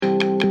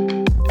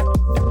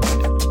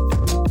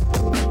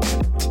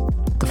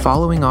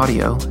following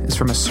audio is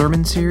from a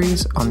sermon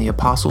series on the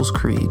Apostles'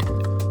 Creed.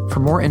 For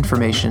more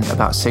information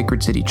about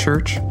Sacred City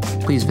Church,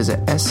 please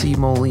visit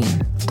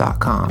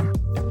scmoline.com.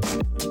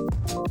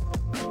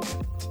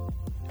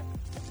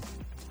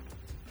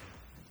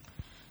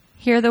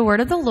 Hear the word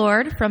of the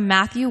Lord from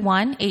Matthew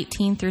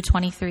 1:18 through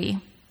 23.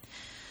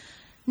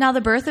 Now the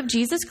birth of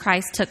Jesus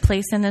Christ took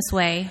place in this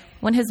way.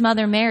 When his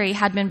mother Mary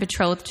had been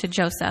betrothed to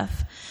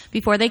Joseph,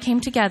 before they came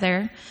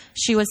together,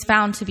 she was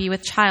found to be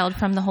with child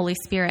from the Holy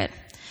Spirit.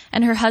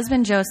 And her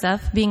husband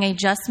Joseph, being a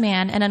just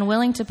man and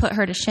unwilling to put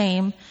her to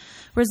shame,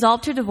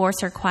 resolved to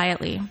divorce her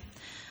quietly.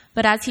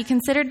 But as he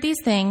considered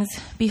these things,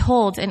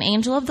 behold, an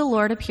angel of the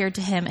Lord appeared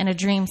to him in a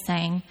dream,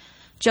 saying,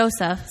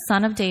 Joseph,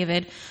 son of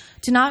David,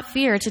 do not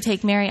fear to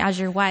take Mary as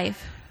your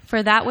wife,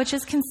 for that which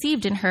is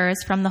conceived in her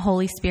is from the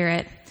Holy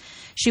Spirit.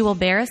 She will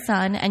bear a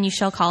son, and you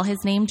shall call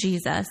his name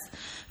Jesus,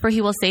 for he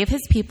will save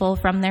his people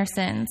from their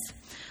sins.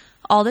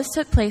 All this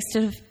took place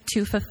to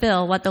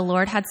fulfill what the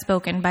Lord had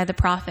spoken by the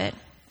prophet.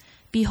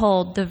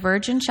 Behold, the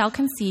virgin shall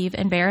conceive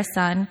and bear a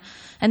son,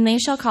 and they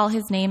shall call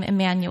his name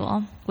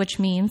Emmanuel, which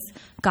means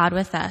God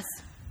with us.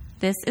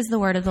 This is the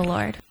word of the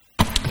Lord.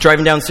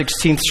 Driving down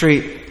 16th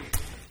Street,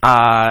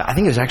 I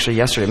think it was actually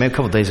yesterday, maybe a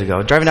couple days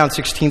ago. Driving down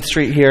 16th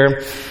Street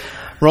here,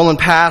 rolling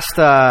past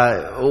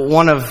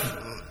one of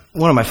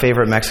my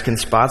favorite Mexican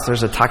spots.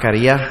 There's a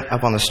taqueria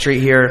up on the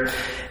street here,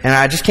 and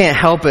I just can't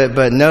help it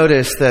but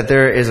notice that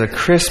there is a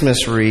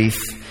Christmas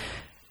wreath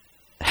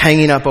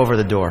hanging up over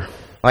the door.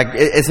 Like,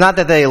 it's not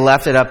that they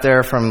left it up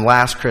there from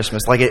last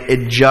Christmas. Like,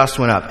 it just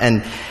went up.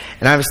 And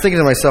I was thinking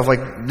to myself,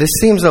 like, this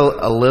seems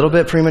a little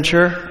bit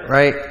premature,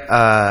 right?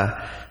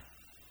 I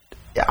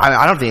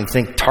don't even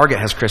think Target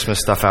has Christmas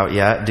stuff out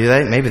yet, do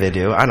they? Maybe they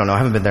do. I don't know. I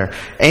haven't been there.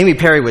 Amy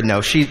Perry would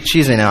know.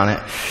 She's in on it.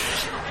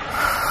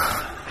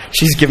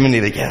 She's giving me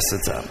the yes,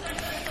 it's up.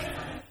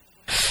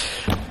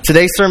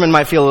 Today's sermon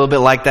might feel a little bit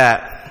like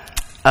that.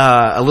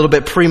 A little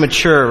bit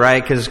premature, right?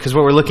 Because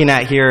what we're looking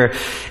at here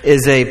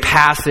is a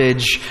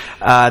passage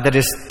that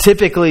is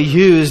typically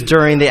used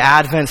during the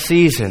Advent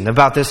season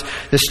about this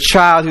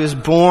child who is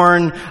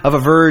born of a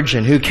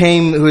virgin, who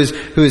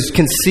is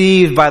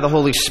conceived by the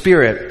Holy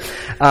Spirit,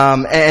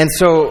 and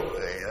so.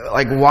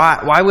 Like,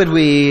 why would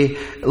we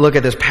look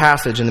at this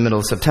passage in the middle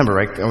of September,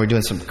 right? Are we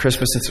doing some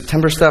Christmas and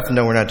September stuff?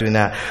 No, we're not doing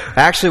that.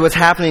 Actually, what's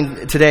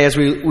happening today is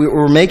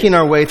we're making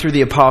our way through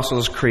the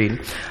Apostles' Creed.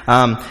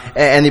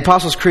 And the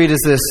Apostles' Creed is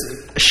this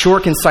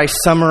short, concise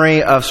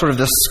summary of sort of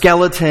the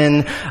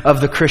skeleton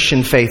of the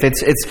Christian faith.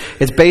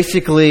 It's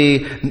basically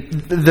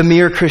the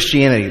mere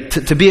Christianity.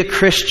 To be a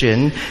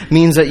Christian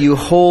means that you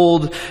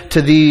hold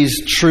to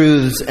these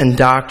truths and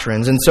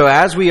doctrines. And so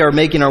as we are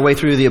making our way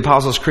through the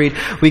Apostles' Creed,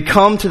 we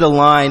come to the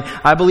line,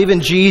 I believe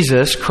in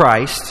Jesus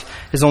Christ,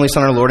 his only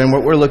Son, our Lord, and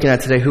what we're looking at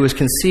today, who was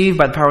conceived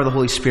by the power of the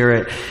Holy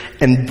Spirit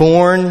and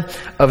born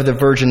of the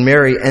Virgin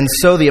Mary. And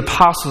so the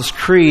Apostles'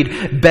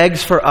 Creed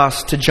begs for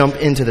us to jump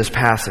into this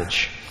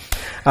passage.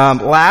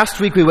 Last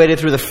week we waited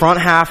through the front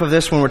half of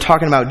this when we're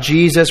talking about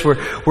Jesus. The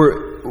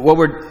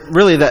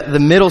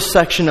middle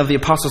section of the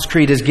Apostles'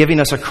 Creed is giving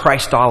us a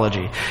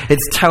Christology.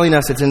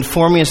 It's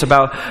informing us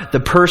about the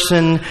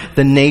person,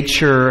 the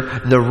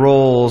nature, the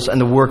roles,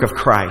 and the work of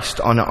Christ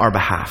on our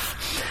behalf.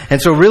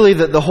 And so really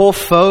the whole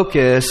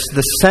focus,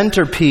 the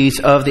centerpiece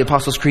of the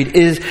Apostles' Creed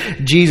is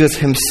Jesus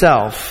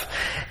himself.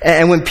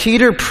 And when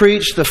Peter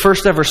preached the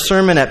first ever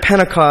sermon at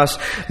Pentecost,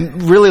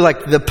 really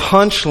like the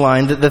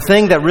punchline, the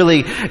thing that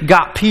really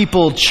got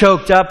people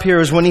choked up here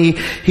is when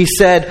he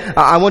said,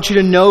 I want you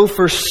to know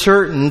for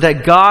certain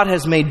that God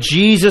has made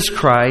Jesus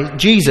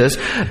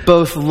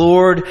both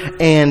Lord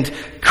and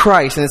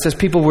Christ. And it says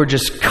people were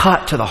just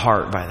cut to the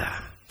heart by that.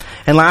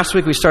 And last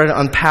week we started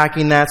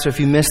unpacking that. So if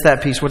you missed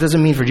that piece, what does it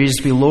mean for Jesus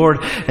to be Lord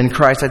and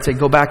Christ? I'd say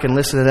go back and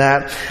listen to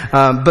that.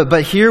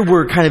 But here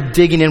we're kind of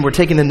digging in. We're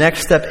taking the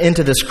next step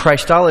into this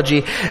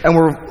Christology. And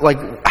we're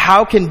like,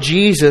 how can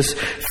Jesus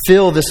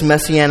fill this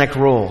messianic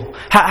role?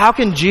 How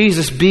can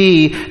Jesus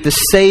be the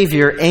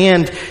Savior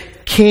and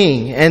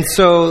King? And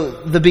so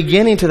the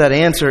beginning to that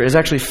answer is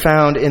actually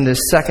found in this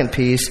second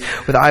piece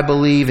with I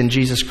believe in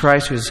Jesus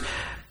Christ, who's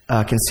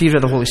conceived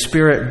of the Holy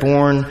Spirit,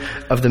 born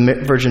of the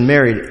Virgin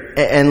Mary.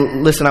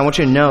 And listen, I want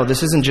you to know,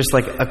 this isn't just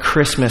like a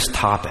Christmas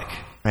topic,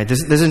 right?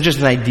 This isn't just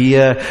an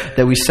idea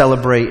that we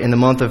celebrate in the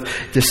month of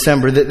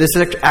December. This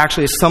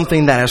actually is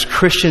something that as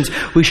Christians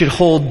we should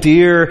hold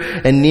dear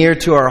and near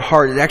to our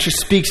heart. It actually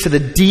speaks to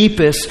the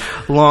deepest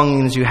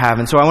longings you have.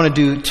 And so I want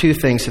to do two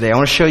things today. I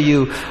want to show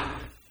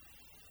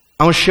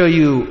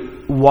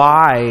you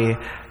why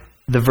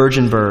the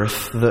virgin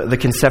birth, the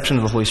conception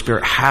of the Holy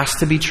Spirit has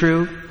to be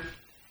true.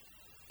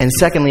 And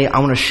secondly, I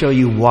want to show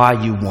you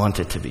why you want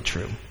it to be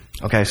true.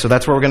 Okay, so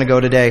that's where we're going to go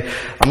today.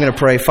 I'm going to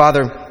pray.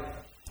 Father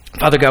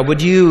God,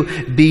 would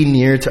you be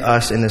near to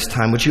us in this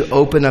time? Would you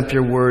open up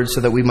your word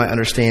so that we might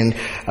understand,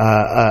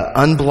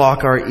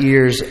 unblock our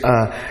ears,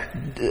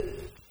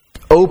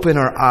 open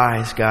our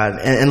eyes, God,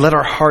 and let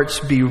our hearts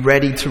be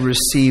ready to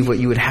receive what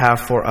you would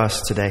have for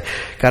us today.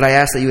 God, I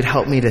ask that you would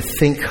help me to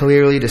think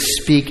clearly, to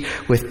speak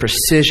with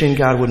precision.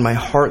 God, would my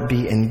heart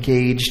be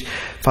engaged,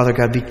 Father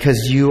God,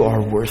 because you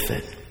are worth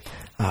it.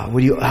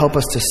 Would you help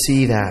us to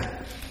see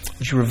that?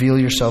 Would you reveal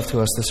yourself to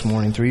us this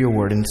morning through your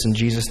word? And it's in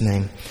Jesus'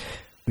 name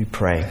we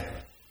pray.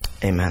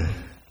 Amen.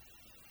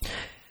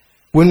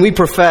 When we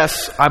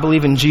profess, I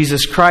believe in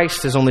Jesus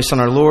Christ, his only Son,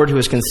 our Lord, who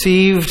was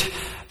conceived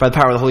by the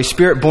power of the Holy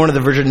Spirit, born of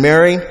the Virgin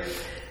Mary,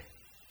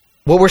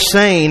 what we're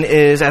saying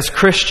is, as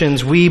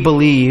Christians, we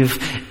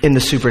believe in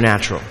the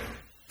supernatural.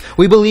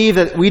 We believe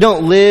that we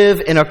don't live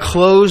in a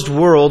closed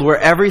world where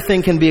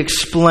everything can be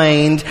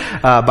explained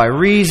by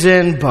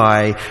reason,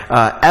 by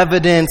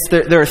evidence.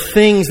 There are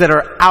things that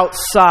are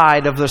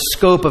outside of the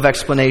scope of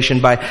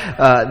explanation.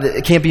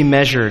 It can't be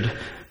measured.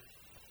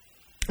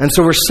 And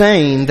so we're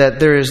saying that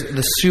there is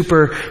the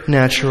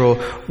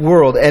supernatural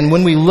world. And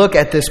when we look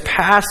at this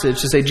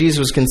passage to say Jesus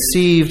was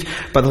conceived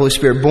by the Holy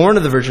Spirit, born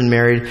of the Virgin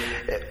Mary,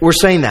 we're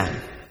saying that.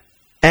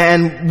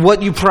 And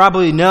what you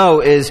probably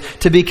know is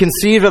to be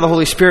conceived of the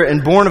Holy Spirit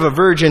and born of a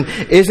virgin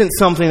isn't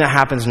something that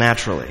happens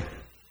naturally.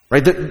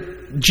 Right?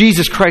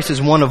 Jesus Christ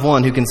is one of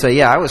one who can say,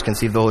 yeah, I was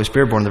conceived of the Holy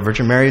Spirit, born of the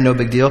Virgin Mary, no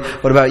big deal.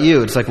 What about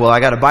you? It's like, well, I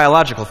got a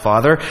biological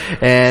father,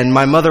 and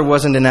my mother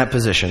wasn't in that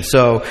position.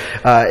 So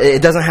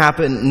it doesn't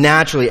happen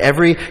naturally.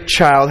 Every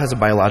child has a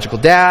biological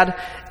dad,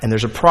 and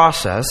there's a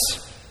process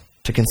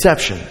to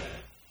conception.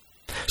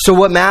 So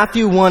what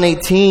Matthew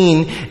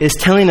 1:18 is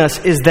telling us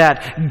is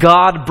that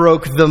God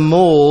broke the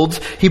mold.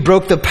 He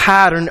broke the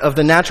pattern of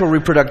the natural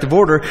reproductive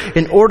order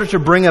in order to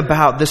bring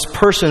about this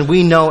person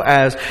we know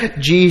as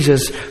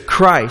Jesus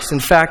Christ. In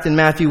fact, in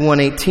Matthew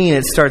 1:18,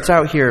 it starts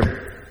out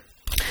here.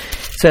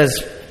 It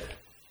says,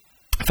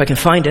 if I can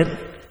find it,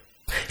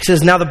 he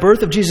says, now the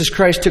birth of Jesus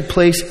Christ took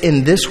place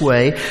in this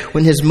way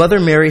when his mother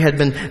Mary had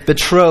been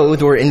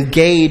betrothed or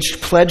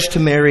engaged, pledged to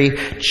marry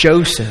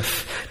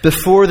Joseph.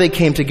 Before they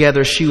came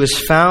together, she was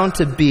found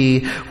to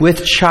be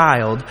with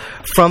child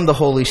from the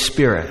Holy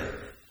Spirit.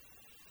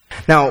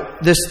 Now,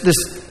 this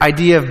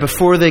idea of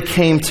before they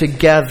came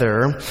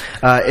together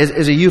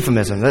is a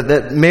euphemism.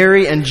 That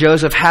Mary and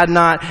Joseph had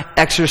not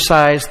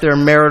exercised their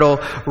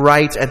marital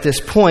rights at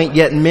this point,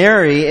 yet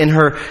Mary, in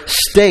her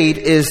state,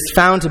 is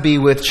found to be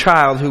with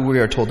child who we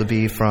are told to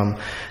be from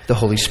the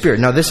Holy Spirit.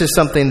 Now, this is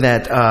something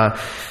that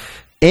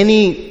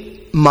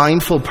any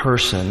mindful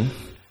person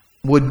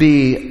would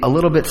be a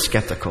little bit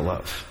skeptical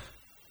of,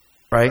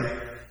 right?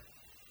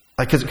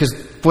 Because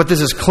what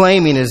this is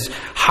claiming is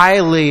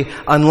highly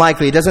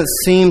unlikely. It doesn't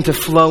seem to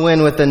flow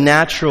in with the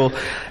natural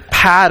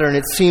pattern.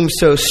 It seems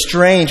so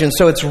strange. And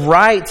so it's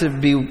right to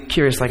be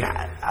curious, like,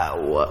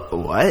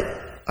 what?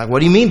 Like, what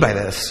do you mean by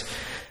this?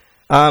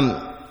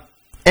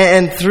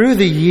 And through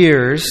the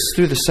years,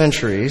 through the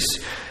centuries,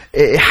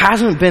 it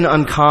hasn't been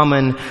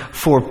uncommon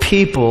for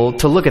people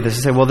to look at this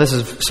and say, well, this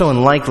is so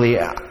unlikely,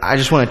 I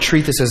just want to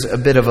treat this as a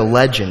bit of a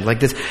legend. Like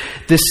this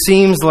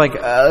seems like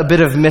a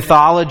bit of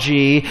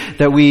mythology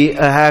that we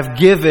have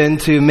given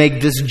to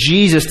make this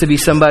Jesus to be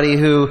somebody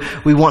who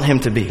we want him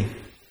to be.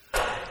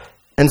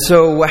 And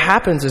so what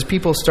happens is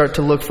people start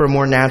to look for a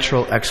more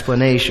natural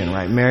explanation,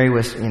 right? Mary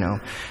was,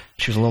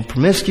 she was a little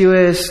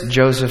promiscuous.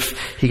 Joseph,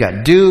 he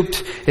got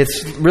duped.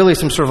 It's really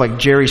some sort of like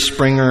Jerry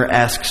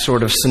Springer-esque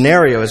sort of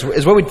scenario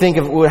is what we'd think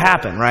of would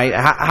happen, right?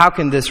 How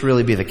can this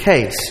really be the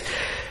case?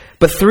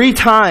 But 3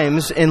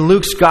 times in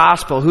Luke's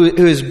gospel,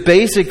 who is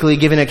basically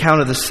giving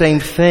account of the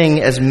same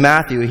thing as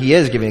Matthew, he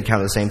is giving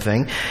account of the same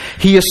thing,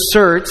 he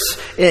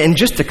asserts in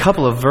just a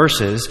couple of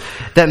verses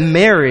that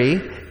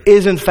Mary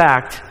is in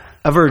fact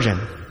a virgin.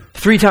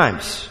 3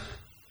 times.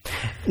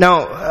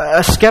 Now,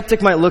 a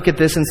skeptic might look at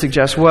this and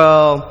suggest,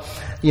 well,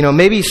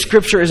 maybe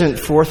Scripture isn't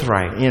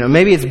forthright.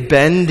 Maybe it's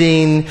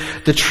bending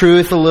the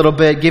truth a little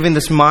bit, giving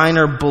this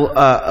minor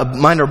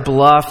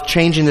bluff,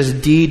 changing this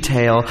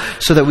detail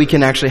so that we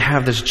can actually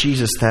have this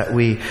Jesus that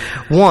we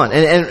want.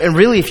 And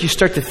really, if you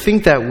start to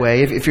think that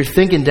way, if you're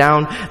thinking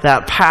down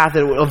that path,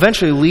 it will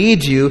eventually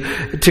lead you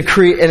to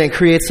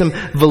create some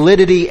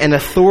validity and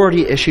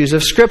authority issues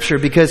of Scripture.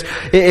 Because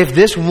if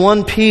this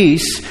one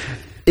piece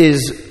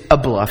is a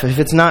bluff, if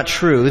it's not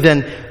true,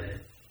 then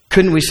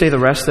couldn't we say the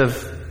rest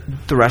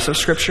of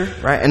Scripture,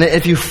 right? And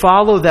if you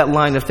follow that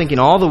line of thinking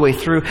all the way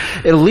through,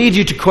 it'll lead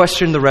you to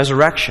question the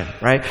resurrection,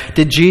 right?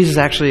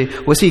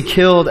 Was he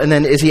killed, and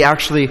then is he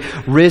actually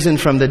risen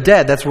from the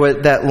dead? That's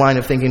what that line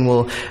of thinking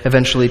will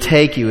eventually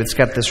take you. It's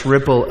got this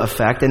ripple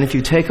effect. And if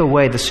you take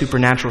away the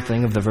supernatural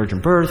thing of the virgin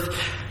birth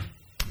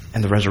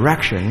and the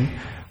resurrection,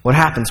 what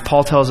happens?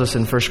 Paul tells us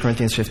in 1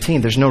 Corinthians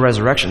 15, there's no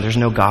resurrection, there's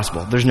no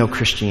gospel, there's no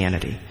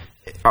Christianity.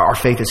 Our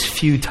faith is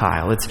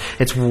futile.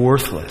 It's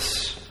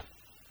worthless.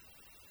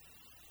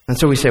 And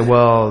so we say,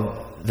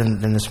 well,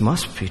 then this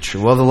must be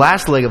true. Well, the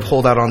last leg of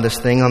holdout on this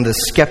thing, on this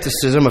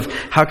skepticism of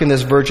how can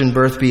this virgin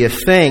birth be a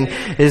thing,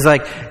 is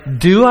like,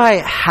 do I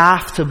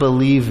have to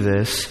believe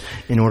this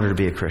in order to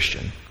be a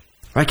Christian?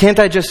 Right? Can't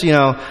I just,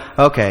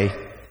 okay,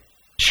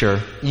 sure,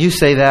 you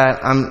say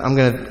that, I'm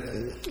going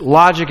to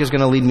logic is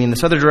going to lead me in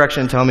this other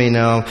direction and tell me,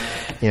 no,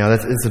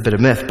 it's a bit of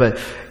myth.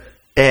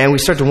 And we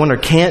start to wonder,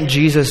 can't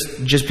Jesus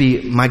just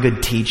be my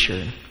good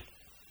teacher?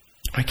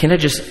 Or can't I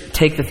just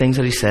take the things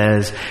that he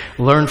says,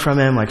 learn from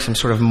him like some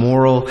sort of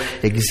moral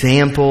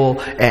example,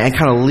 and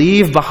kind of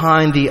leave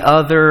behind the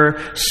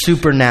other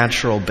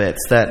supernatural bits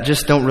that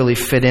just don't really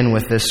fit in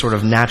with this sort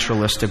of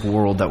naturalistic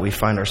world that we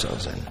find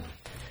ourselves in?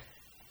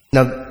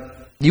 Now,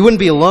 you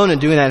wouldn't be alone in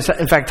doing that.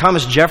 In fact,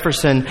 Thomas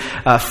Jefferson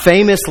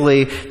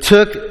famously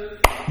took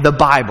the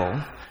Bible,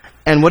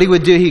 and what he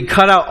would do, he'd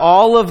cut out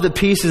all of the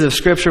pieces of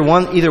Scripture,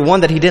 either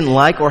one that he didn't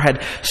like or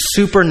had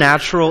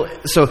supernatural,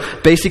 so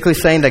basically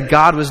saying that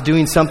God was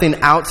doing something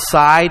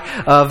outside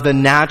of the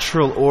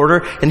natural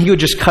order, and he would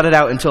just cut it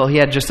out until he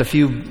had just a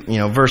few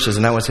verses,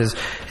 and that was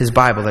his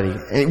Bible.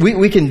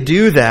 We can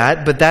do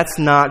that, but that's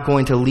not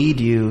going to lead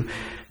you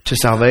to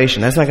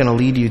salvation. That's not going to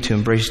lead you to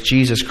embrace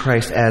Jesus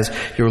Christ as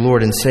your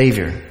Lord and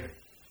Savior.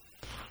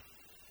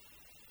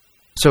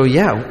 So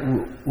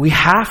we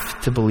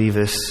have to believe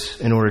this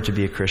in order to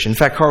be a Christian. In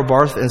fact, Karl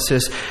Barth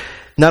insists,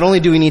 not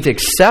only do we need to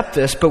accept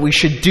this, but we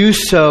should do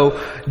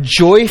so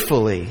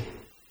joyfully.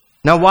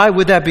 Now, why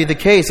would that be the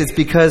case? It's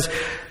because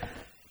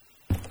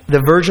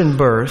the virgin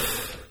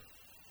birth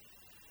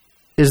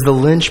is the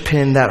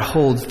linchpin that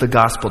holds the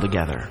gospel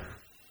together.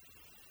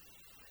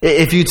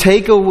 If you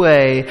take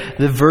away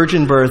the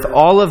virgin birth,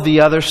 all of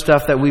the other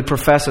stuff that we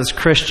profess as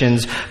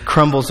Christians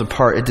crumbles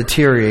apart, it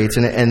deteriorates,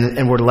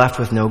 and we're left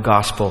with no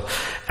gospel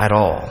at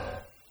all.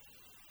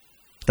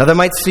 Now, that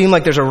might seem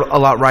like there's a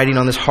lot riding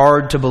on this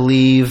hard to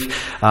believe,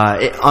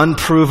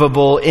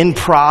 unprovable,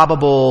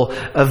 improbable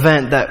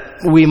event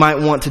that we might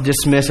want to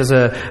dismiss as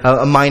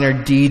a minor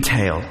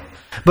detail.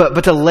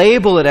 But to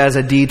label it as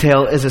a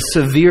detail is a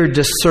severe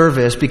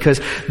disservice,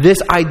 because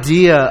this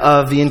idea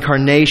of the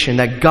incarnation,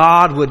 that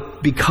God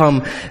would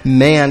become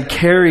man,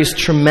 carries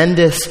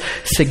tremendous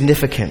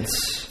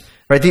significance.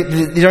 Right?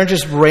 These aren't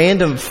just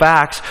random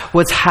facts.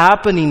 What's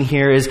happening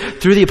here is,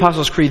 through the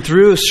Apostles' Creed,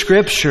 through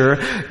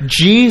Scripture,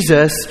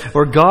 Jesus,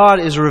 or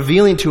God, is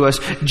revealing to us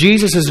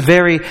Jesus'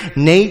 very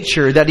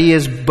nature, that he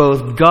is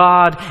both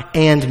God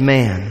and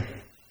man.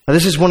 Now,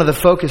 this is one of the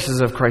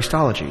focuses of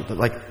Christology,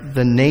 like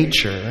the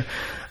nature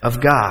of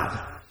God.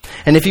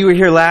 And if you were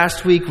here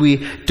last week,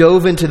 we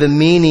dove into the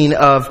meaning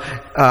of,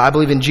 I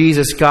believe in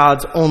Jesus,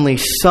 God's only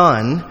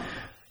Son.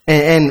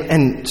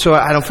 And so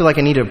I don't feel like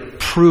I need to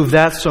prove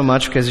that so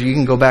much, because you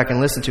can go back and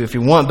listen to it if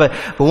you want. But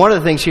one of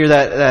the things here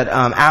that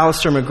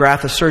Alistair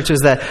McGrath asserts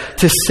is that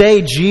to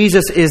say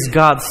Jesus is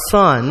God's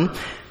Son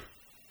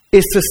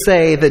is to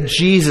say that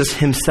Jesus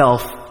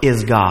himself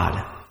is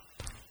God.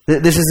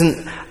 This is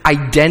an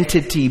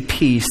identity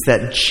piece,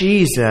 that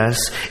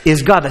Jesus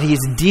is God, that he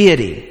is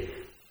deity.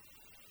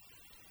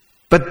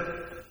 But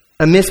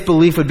a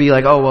misbelief would be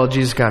like, oh, well,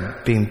 Jesus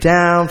got beamed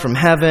down from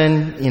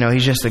heaven.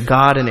 He's just a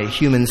God in a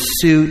human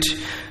suit.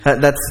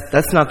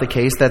 That's not the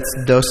case. That's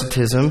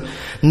Docetism.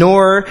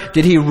 Nor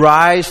did he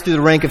rise through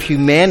the rank of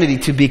humanity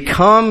to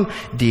become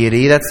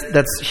deity.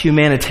 That's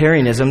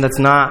humanitarianism. That's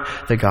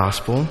not the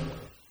gospel.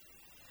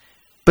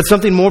 But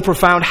something more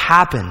profound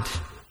happened.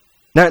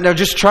 Now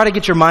just try to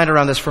get your mind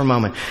around this for a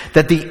moment.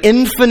 That the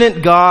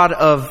infinite God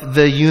of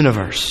the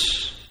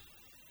universe,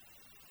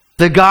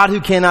 the God who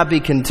cannot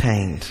be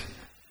contained,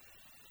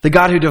 the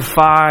God who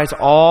defies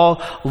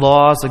all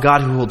laws, the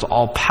God who holds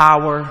all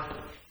power,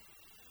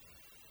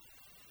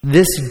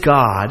 this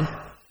God,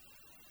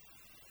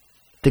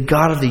 the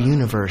God of the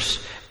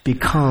universe,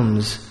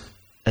 becomes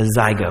a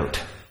zygote.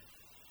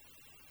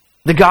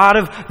 The God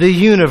of the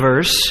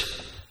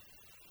universe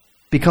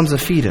becomes a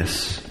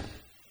fetus.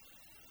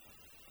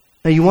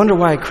 Now, you wonder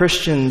why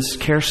Christians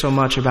care so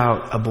much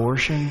about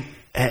abortion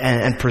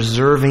and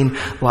preserving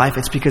life.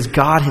 It's because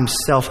God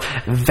himself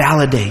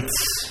validates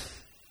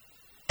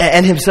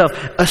and himself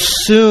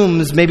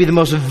assumes maybe the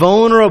most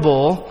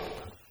vulnerable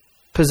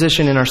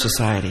position in our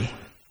society.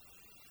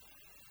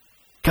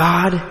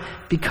 God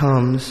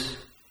becomes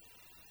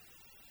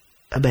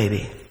a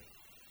baby.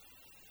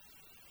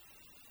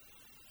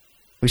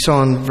 We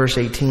saw in verse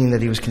 18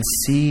 that he was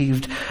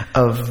conceived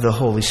of the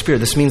Holy Spirit.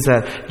 This means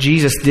that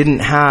Jesus didn't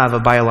have a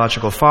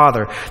biological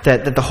father,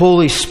 that the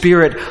Holy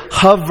Spirit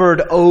hovered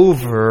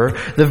over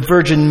the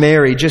Virgin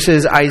Mary, just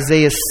as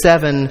Isaiah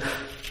 7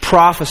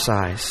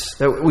 prophesies.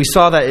 We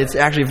saw that it's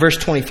actually verse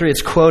 23,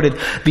 it's quoted,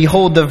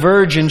 "Behold, the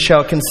virgin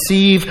shall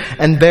conceive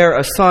and bear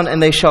a son,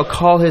 and they shall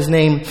call his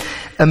name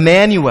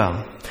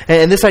Emmanuel."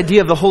 And this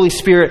idea of the Holy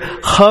Spirit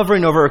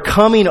hovering over, or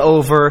coming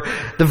over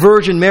the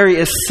Virgin Mary,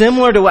 is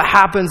similar to what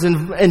happens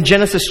in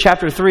Genesis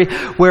chapter 3,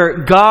 where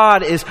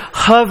God is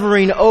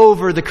hovering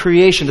over the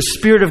creation. The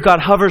Spirit of God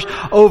hovers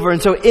over.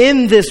 And so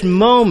in this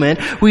moment,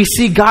 we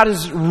see God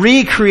is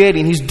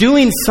recreating. He's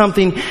doing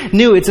something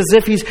new. It's as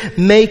if he's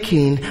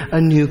making a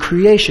new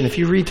creation. If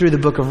you read through the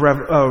book of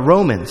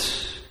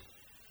Romans,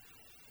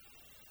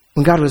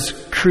 when God was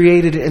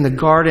created in the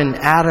garden,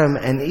 Adam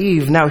and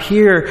Eve, now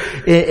here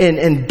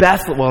in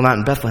Bethlehem, well, not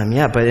in Bethlehem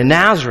yet, but in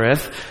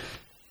Nazareth,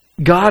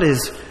 God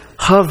is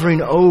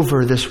hovering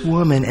over this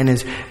woman and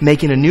is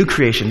making a new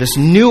creation, this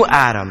new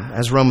Adam,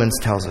 as Romans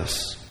tells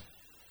us.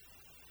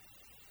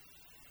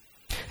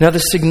 Now, the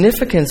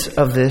significance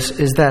of this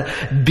is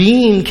that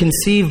being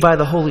conceived by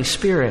the Holy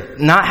Spirit,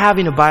 not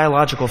having a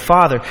biological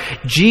father,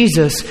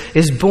 Jesus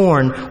is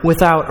born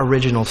without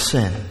original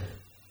sin.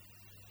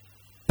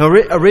 Now,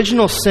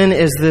 original sin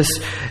is this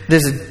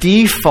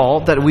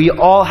default that we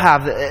all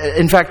have.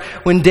 In fact,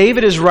 when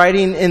David is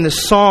writing in the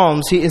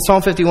Psalms, in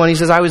Psalm 51, he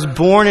says, I was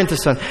born into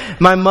sin.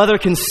 My mother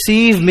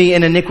conceived me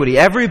in iniquity.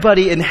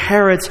 Everybody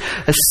inherits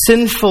a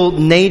sinful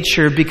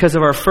nature because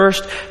of our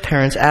first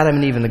parents, Adam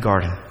and Eve, in the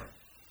garden.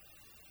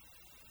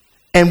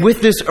 And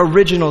with this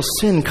original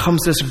sin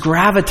comes this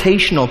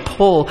gravitational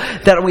pull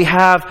that we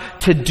have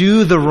to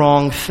do the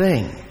wrong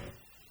thing.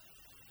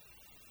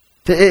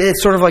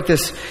 It's sort of like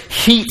this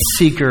heat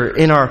seeker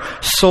in our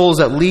souls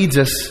that leads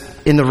us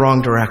in the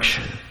wrong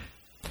direction.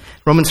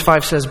 Romans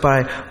 5 says,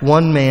 by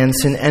one man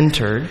sin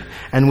entered,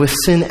 and with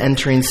sin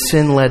entering,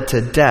 sin led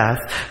to death,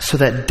 so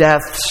that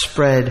death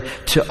spread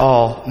to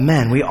all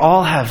men. We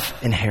all have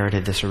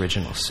inherited this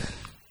original sin.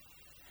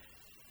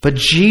 But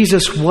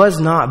Jesus was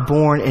not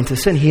born into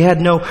sin. He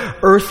had no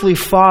earthly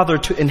father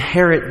to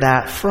inherit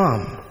that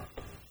from.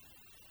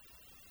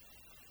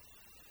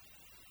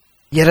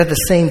 Yet at the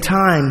same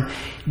time,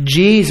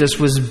 Jesus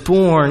was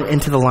born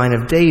into the line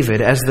of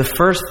David, as the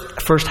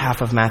first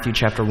half of Matthew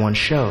chapter 1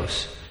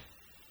 shows.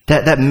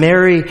 That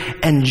Mary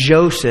and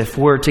Joseph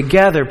were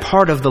together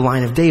part of the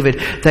line of David,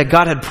 that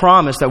God had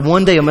promised that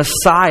one day a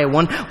Messiah,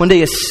 one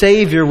day a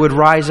Savior would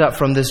rise up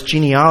from this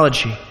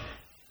genealogy.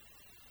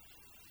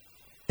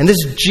 And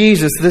this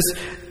Jesus,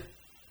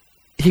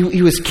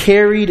 he was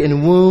carried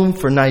in womb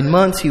for 9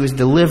 months. He was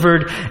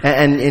delivered,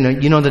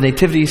 and you know the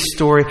nativity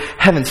story.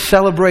 Heaven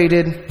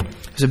celebrated.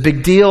 It was a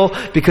big deal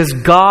because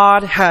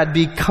God had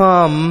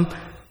become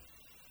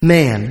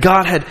man.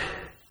 God had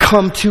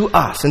come to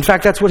us. In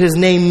fact, that's what his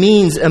name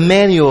means,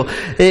 Emmanuel.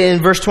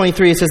 In verse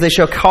 23, it says, they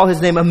shall call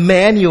his name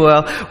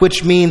Emmanuel,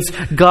 which means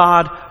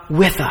God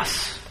with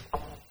us.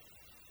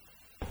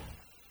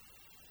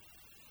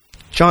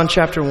 John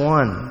chapter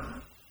 1.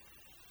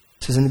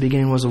 It says, in the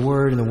beginning was the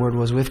Word, and the Word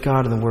was with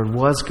God, and the Word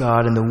was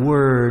God, and the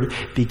Word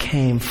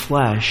became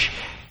flesh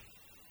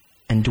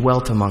and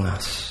dwelt among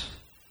us.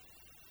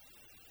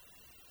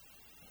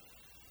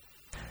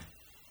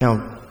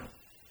 Now,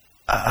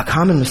 a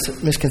common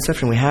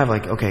misconception we have,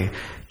 like, okay,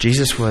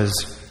 Jesus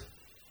was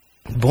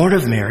born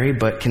of Mary,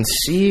 but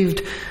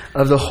conceived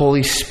of the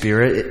Holy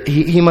Spirit.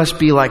 He must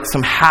be like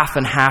some half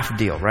and half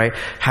deal, right?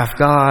 Half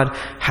God,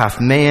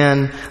 half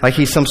man, like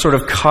he's some sort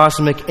of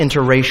cosmic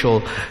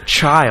interracial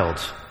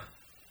child.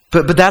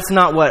 But that's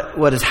not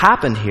what has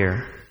happened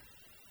here.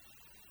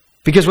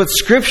 Because what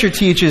Scripture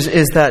teaches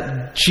is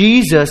that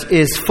Jesus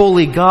is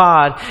fully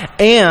God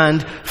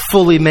and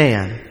fully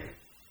man.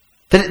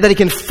 That he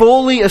can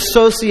fully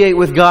associate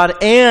with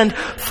God and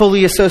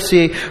fully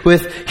associate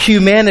with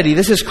humanity.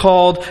 This is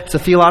called, it's a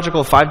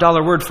theological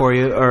 $5 word for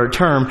you, or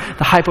term,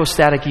 the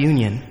hypostatic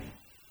union.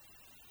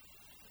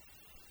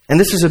 And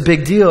this is a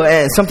big deal,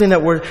 and something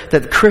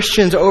that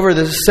Christians over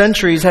the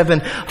centuries have been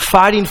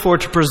fighting for,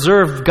 to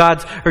preserve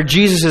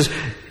Jesus'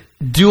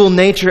 dual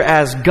nature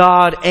as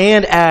God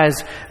and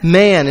as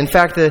man. In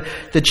fact, the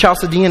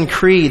Chalcedonian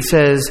Creed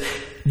says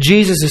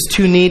Jesus'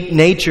 two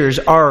natures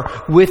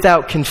are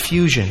without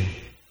confusion,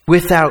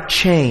 without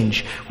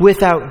change,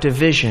 without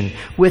division,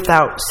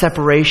 without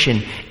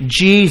separation.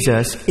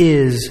 Jesus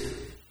is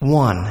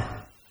one.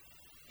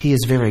 He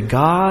is very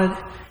God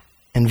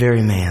and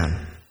very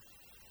man.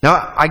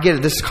 Now, I get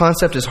it. This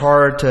concept is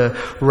hard to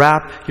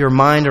wrap your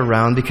mind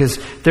around because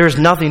there's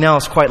nothing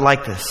else quite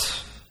like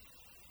this.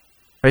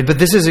 Right? But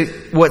this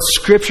is what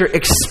Scripture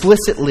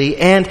explicitly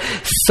and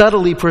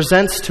subtly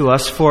presents to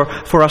us for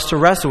us to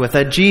wrestle with,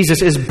 that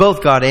Jesus is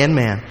both God and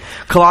man.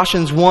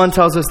 Colossians 1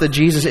 tells us that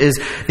Jesus is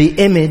the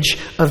image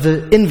of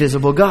the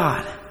invisible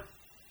God.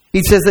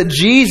 He says that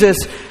Jesus,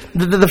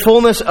 the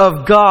fullness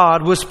of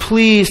God, was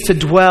pleased to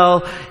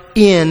dwell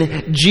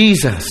in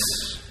Jesus.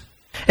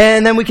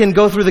 And then we can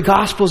go through the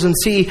Gospels and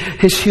see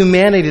his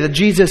humanity, that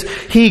Jesus,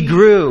 he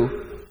grew.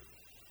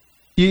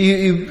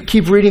 You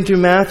keep reading through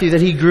Matthew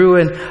that he grew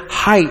in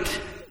height,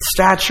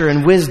 stature,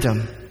 and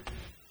wisdom.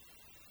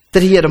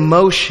 That he had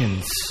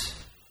emotions.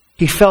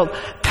 He felt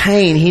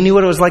pain. He knew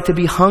what it was like to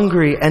be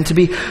hungry and to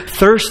be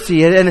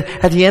thirsty. And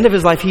at the end of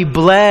his life, he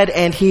bled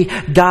and he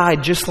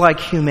died just like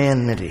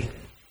humanity.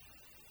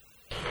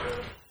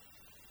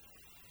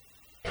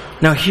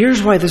 Now,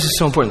 here's why this is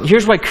so important.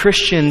 Here's why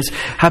Christians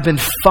have been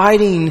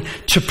fighting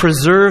to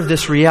preserve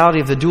this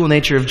reality of the dual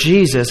nature of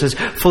Jesus as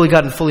fully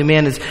God and fully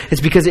man. It's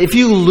because if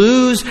you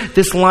lose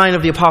this line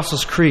of the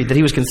Apostles' Creed, that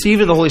he was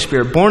conceived of the Holy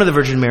Spirit, born of the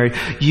Virgin Mary,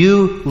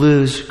 you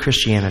lose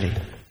Christianity.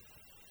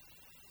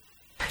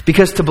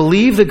 Because to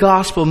believe the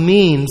gospel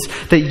means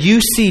that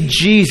you see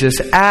Jesus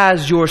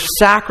as your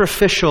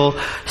sacrificial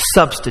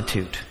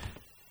substitute.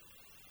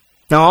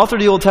 Now, all through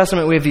the Old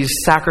Testament, we have these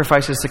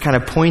sacrifices to kind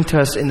of point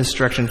us in this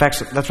direction. In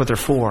fact, that's what they're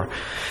for.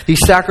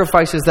 These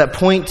sacrifices that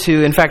point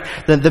to, in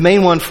fact, the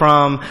main one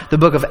from the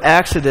book of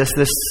Exodus,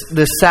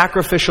 this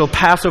sacrificial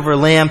Passover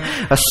lamb,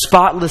 a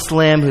spotless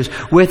lamb who's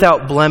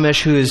without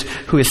blemish, who is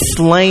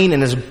slain,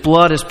 and his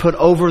blood is put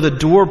over the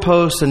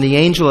doorpost, and the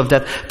angel of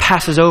death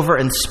passes over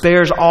and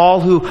spares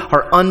all who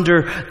are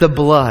under the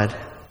blood.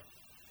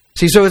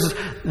 See, so it's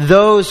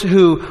those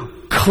who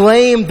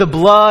claim the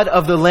blood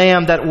of the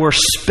lamb that were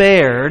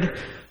spared,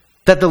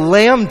 that the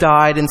lamb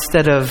died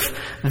instead of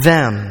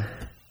them.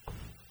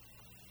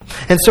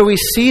 And so we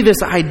see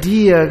this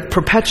idea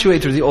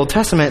perpetuate through the Old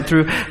Testament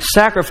through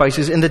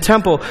sacrifices in the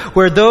temple,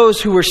 where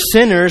those who were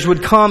sinners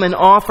would come and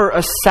offer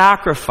a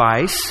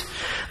sacrifice,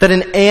 that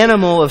an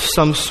animal of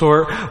some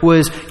sort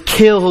was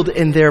killed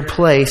in their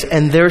place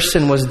and their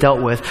sin was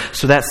dealt with,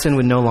 so that sin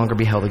would no longer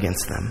be held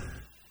against them.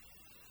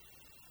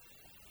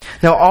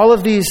 Now, all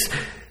of these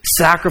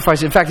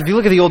sacrifices, in fact, if you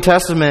look at the Old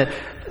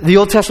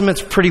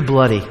Testament's pretty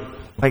bloody.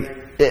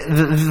 Like,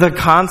 the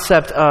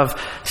concept of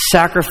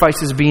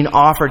sacrifices being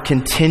offered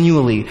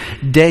continually,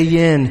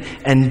 day in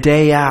and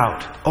day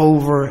out,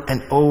 over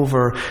and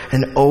over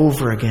and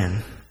over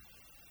again.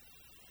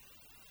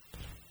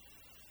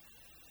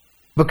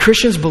 But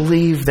Christians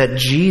believe that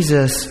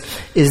Jesus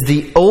is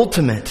the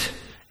ultimate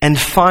and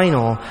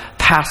final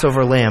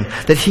Passover lamb.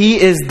 That he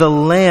is the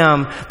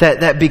lamb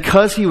that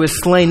because he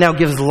was slain now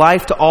gives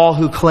life to all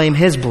who claim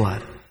his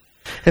blood.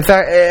 In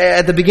fact,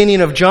 at the beginning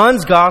of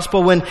John's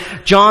gospel, when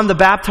John the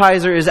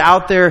Baptizer is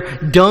out there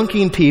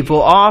dunking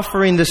people,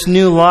 offering this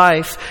new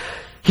life,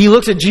 he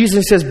looks at Jesus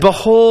and says,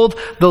 "Behold,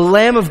 the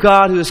Lamb of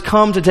God who has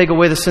come to take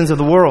away the sins of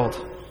the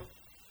world."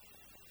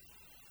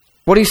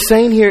 What he's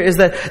saying here is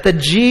that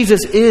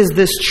Jesus is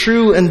this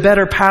true and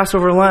better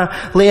Passover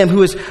lamb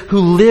who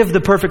lived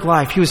the perfect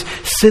life. He was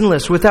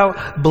sinless,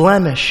 without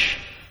blemish.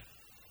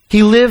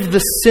 He lived the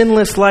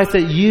sinless life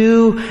that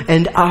you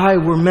and I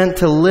were meant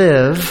to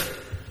live,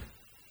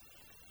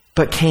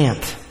 but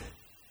can't.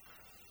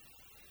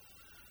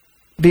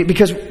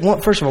 Because,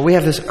 first of all, we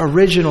have this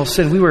original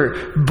sin. We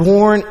were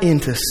born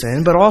into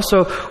sin, but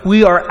also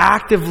we are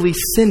actively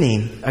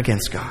sinning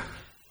against God.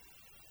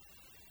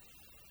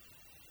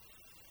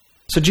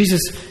 So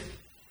Jesus,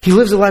 he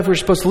lives the life we're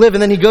supposed to live,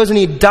 and then he goes and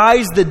he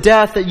dies the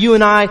death that you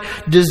and I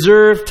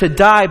deserve to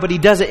die, but he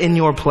does it in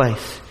your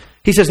place.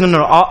 He says,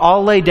 no,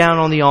 I'll lay down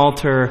on the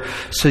altar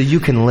so you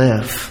can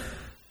live.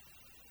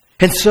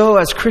 And so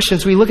as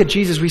Christians, we look at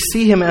Jesus, we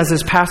see him as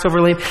this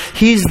Passover lamb.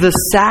 He's the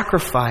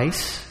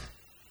sacrifice.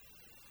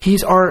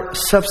 He's our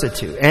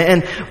substitute.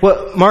 And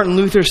what Martin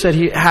Luther said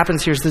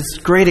happens here is this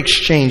great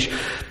exchange.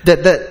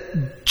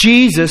 That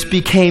Jesus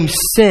became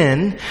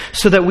sin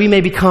so that we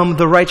may become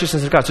the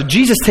righteousness of God. So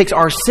Jesus takes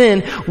our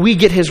sin, we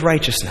get his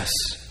righteousness.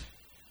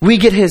 We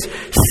get his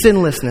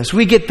sinlessness.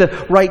 We get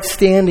the right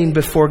standing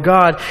before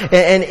God.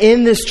 And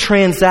in this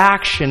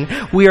transaction,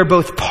 we are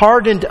both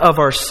pardoned of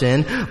our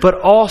sin,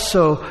 but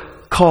also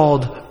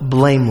called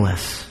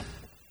blameless.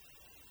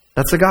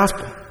 That's the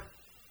gospel.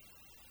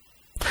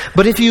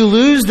 But if you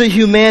lose the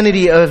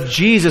humanity of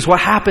Jesus, what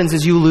happens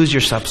is you lose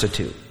your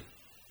substitute.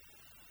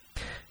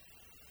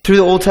 Through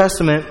the Old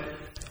Testament,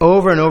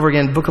 over and over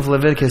again, the book of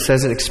Leviticus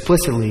says it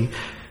explicitly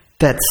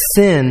that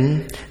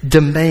sin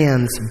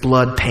demands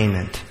blood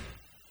payment.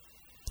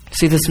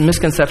 See, this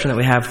misconception that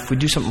we have, if we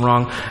do something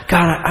wrong,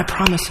 God, I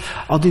promise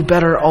I'll do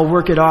better, I'll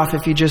work it off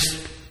if you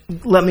just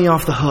let me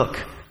off the hook.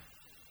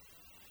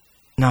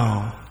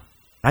 No,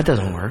 that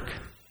doesn't work.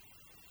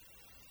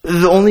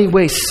 The only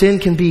way sin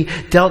can be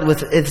dealt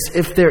with is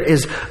if there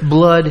is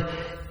blood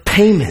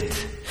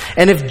payment.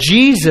 And if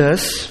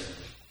Jesus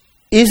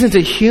isn't a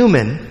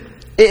human,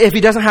 if he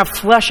doesn't have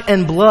flesh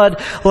and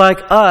blood like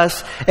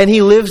us, and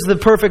he lives the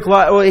perfect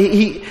life,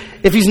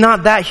 if he's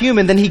not that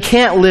human, then he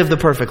can't live the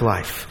perfect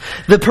life.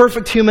 The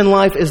perfect human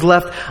life is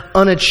left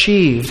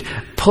unachieved.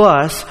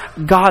 Plus,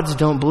 gods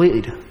don't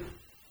bleed.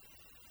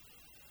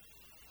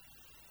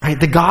 Right?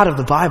 The God of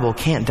the Bible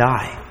can't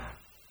die.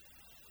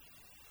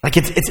 Like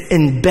it's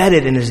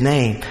embedded in his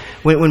name.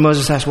 When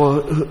Moses asked,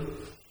 well,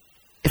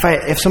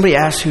 if somebody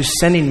asks who's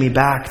sending me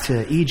back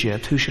to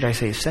Egypt, who should I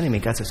say is sending me?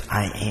 God says,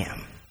 I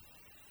am.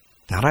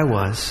 Not I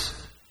was.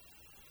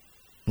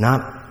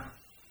 Not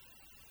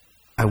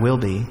I will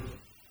be.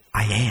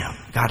 I am.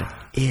 God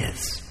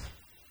is.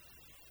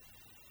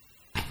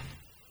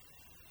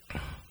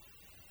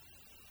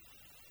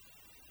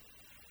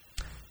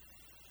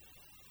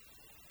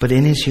 But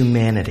in his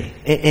humanity,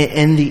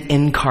 in the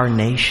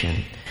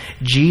incarnation,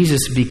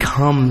 Jesus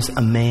becomes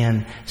a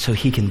man so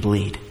he can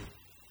bleed.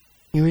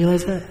 You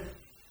realize that?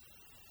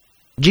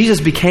 Jesus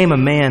became a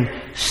man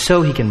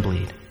so he can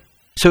bleed.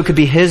 So it could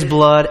be his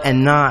blood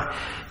and not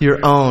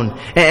your own.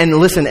 And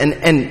listen,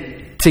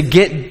 and to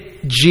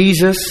get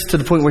Jesus to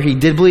the point where he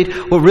did bleed,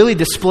 what really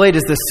displayed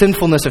is the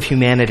sinfulness of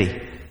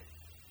humanity.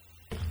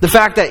 The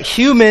fact that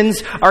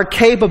humans are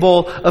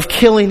capable of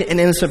killing an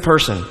innocent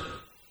person.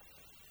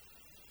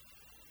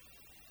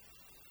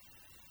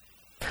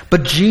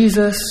 But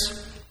Jesus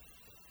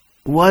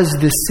was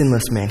this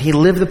sinless man. He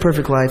lived the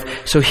perfect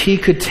life so he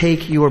could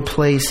take your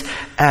place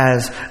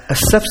as a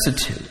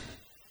substitute.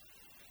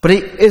 But he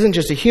isn't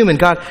just a human.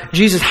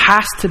 Jesus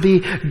has to be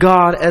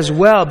God as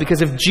well,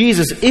 because if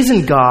Jesus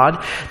isn't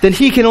God, then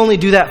he can only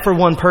do that for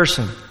one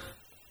person.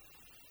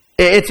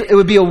 It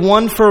would be a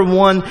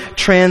one-for-one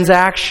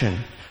transaction,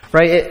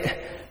 right?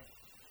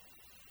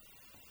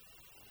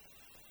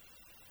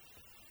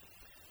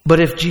 But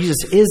if Jesus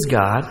is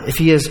God, if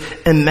he is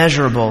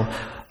immeasurable,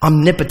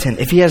 omnipotent,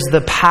 if he has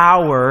the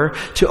power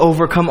to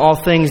overcome all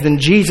things, then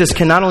Jesus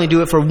can not only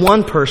do it for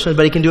one person,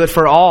 but he can do it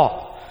for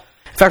all.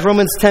 In fact,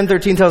 Romans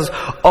 10:13 tells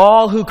us,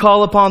 all who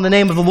call upon the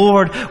name of the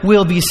Lord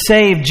will be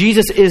saved.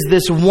 Jesus is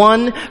this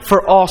one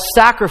for all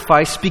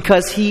sacrifice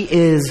because he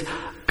is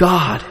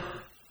God.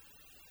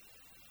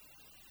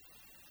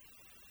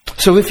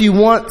 So if you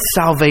want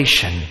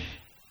salvation,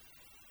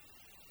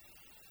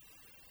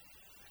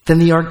 then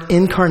the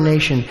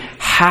incarnation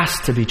has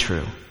to be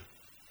true.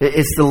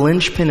 It's the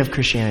linchpin of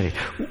Christianity.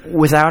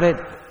 Without it,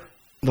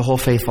 the whole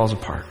faith falls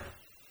apart.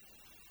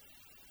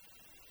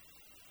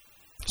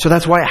 So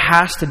that's why it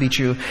has to be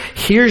true.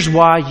 Here's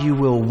why you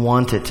will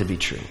want it to be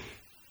true.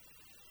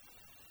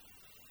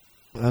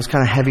 That was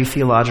kind of heavy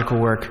theological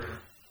work.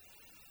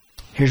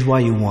 Here's why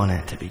you want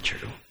it to be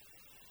true.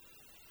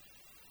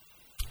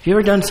 Have you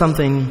ever done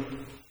something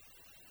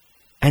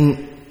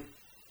and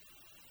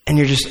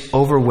you're just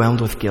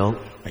overwhelmed with guilt?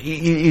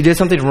 You did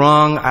something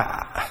wrong,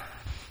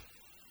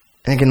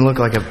 and it can look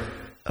like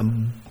a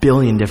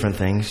billion different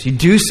things. You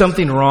do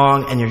something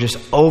wrong and you're just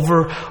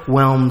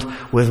overwhelmed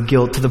with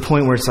guilt to the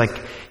point where it's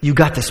like you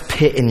got this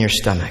pit in your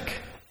stomach.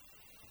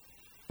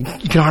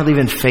 You can hardly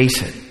even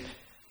face it.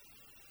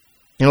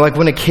 You know, like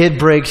when a kid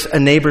breaks a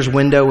neighbor's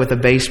window with a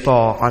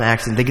baseball on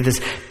accident, they get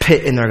this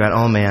pit in their gut.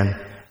 Oh man,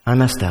 I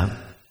messed up.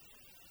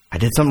 I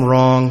did something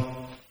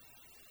wrong.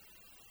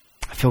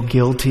 I feel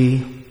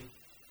guilty.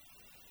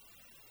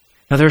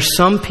 Now there's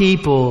some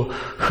people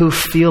who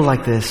feel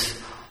like this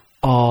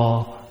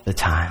all the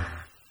time.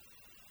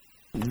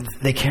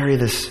 They carry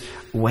this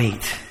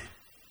weight.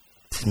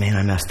 Says, man,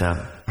 I messed up.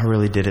 I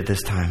really did it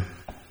this time.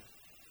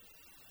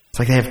 It's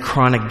like they have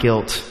chronic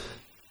guilt.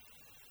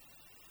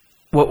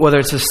 Whether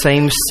it's the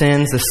same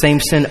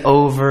sin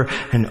over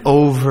and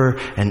over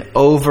and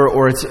over,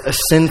 or it's a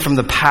sin from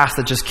the past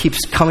that just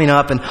keeps coming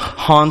up and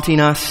haunting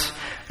us.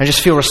 I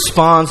just feel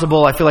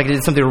responsible. I feel like I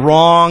did something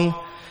wrong.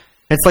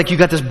 It's like you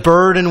got this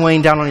burden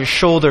weighing down on your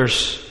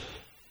shoulders.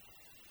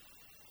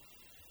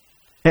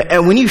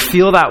 And when you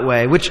feel that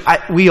way, which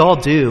we all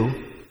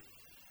do,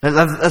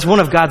 that's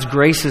one of God's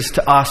graces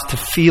to us, to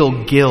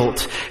feel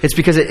guilt. It's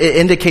because it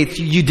indicates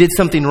you did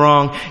something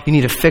wrong, you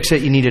need to fix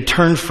it, you need to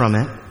turn from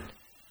it.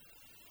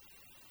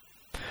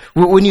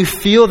 When you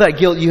feel that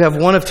guilt, you have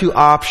one of two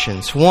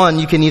options. One,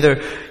 you can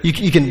either,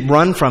 you can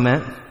run from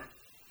it,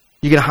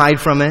 you can hide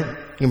from it,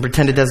 you can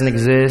pretend it doesn't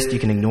exist, you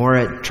can ignore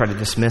it, try to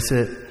dismiss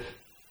it.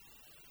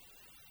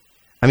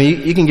 I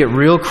mean, you can get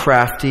real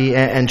crafty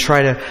and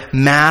try to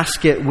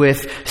mask it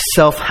with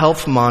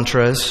self-help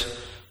mantras.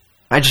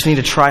 I just need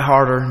to try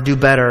harder, do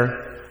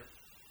better,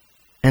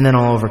 and then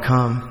I'll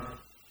overcome.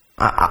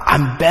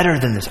 I'm better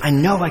than this. I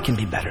know I can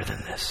be better than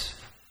this.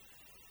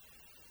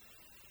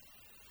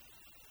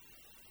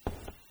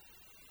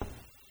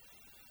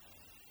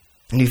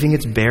 And you think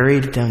it's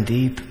buried down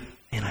deep.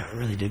 Man, I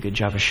really did a good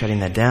job of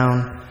shutting that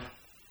down.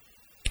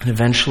 And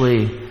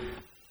eventually,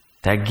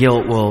 that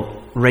guilt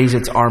will raise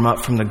its arm up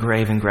from the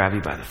grave and grab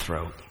you by the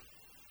throat.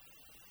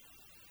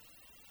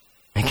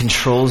 It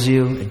controls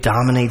you. It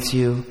dominates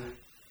you.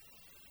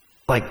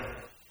 Like,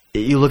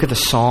 you look at the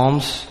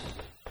Psalms,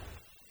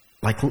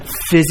 like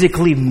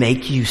physically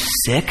make you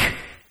sick.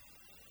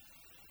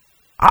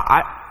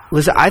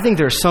 Listen, I think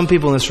there are some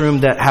people in this room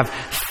that have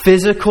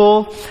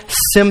physical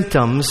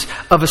symptoms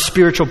of a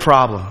spiritual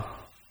problem.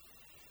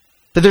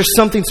 That there's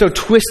something so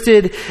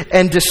twisted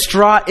and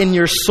distraught in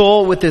your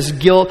soul with this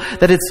guilt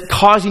that it's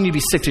causing you to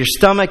be sick to your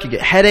stomach. You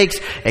get headaches,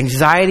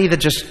 anxiety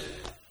that just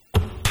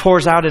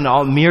pours out in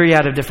all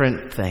myriad of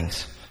different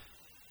things.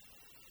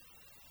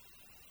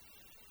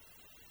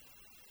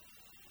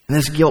 And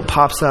this guilt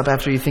pops up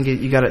after you think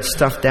you got it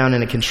stuffed down,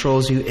 and it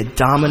controls you. It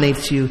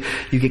dominates you.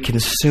 You get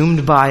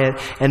consumed by it.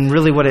 And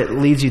really what it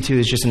leads you to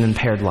is just an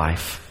impaired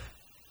life.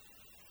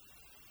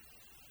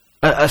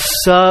 A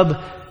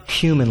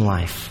subhuman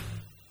life.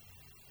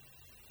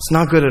 It's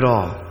not good at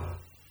all.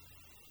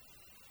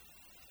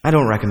 I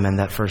don't recommend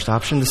that first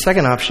option. The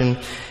second option,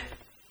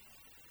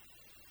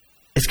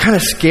 it's kind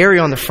of scary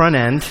on the front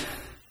end.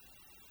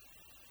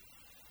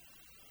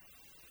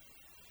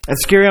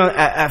 It's scary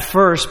at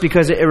first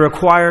because it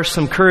requires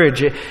some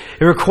courage. It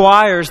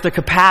requires the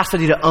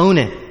capacity to own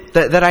it.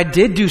 That I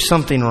did do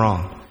something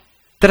wrong.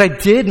 That I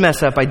did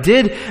mess up. I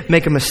did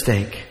make a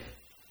mistake.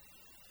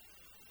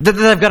 That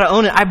I've got to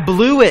own it. I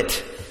blew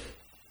it.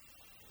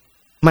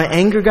 My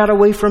anger got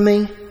away from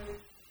me.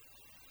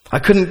 I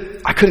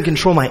couldn't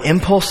control my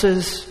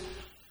impulses.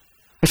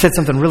 I said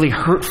something really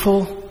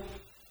hurtful.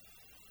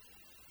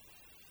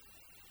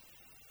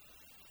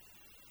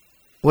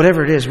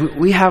 Whatever it is,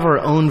 we have our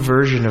own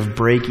version of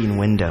breaking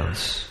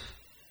windows.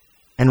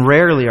 and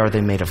rarely are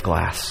they made of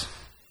glass.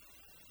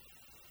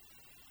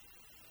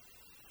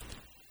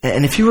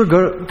 And if you were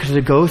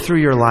to go through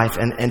your life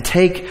and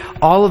take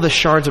all of the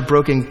shards of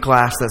broken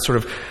glass that sort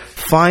of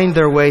find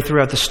their way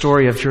throughout the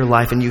story of your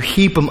life and you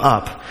heap them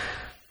up,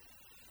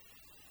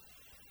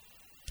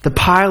 the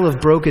pile of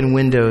broken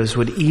windows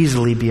would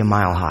easily be a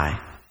mile high.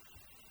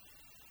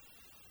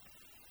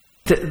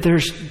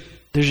 There's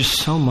just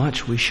so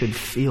much we should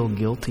feel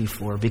guilty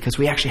for because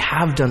we actually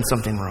have done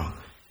something wrong.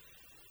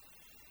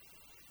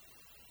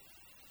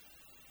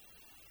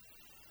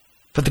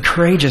 But the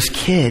courageous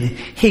kid,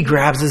 he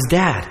grabs his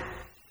dad.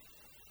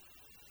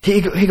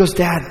 He goes,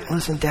 Dad,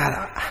 listen, Dad,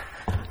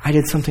 I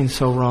did something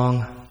so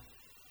wrong.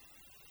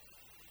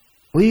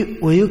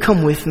 Will you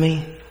come with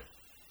me?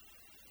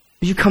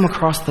 Will you come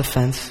across the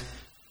fence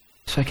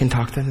so I can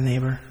talk to the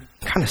neighbor?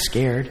 I'm kind of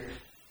scared.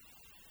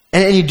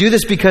 And you do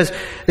this because,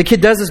 the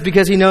kid does this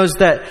because he knows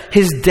that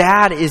his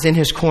dad is in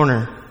his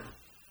corner.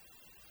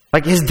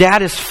 Like his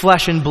dad is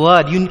flesh and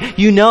blood.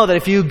 You know that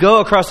if you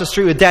go across the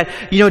street with Dad,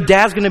 you know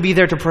Dad's going to be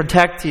there to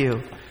protect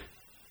you,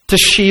 to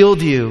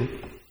shield you.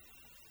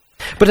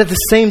 But at the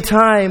same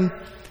time,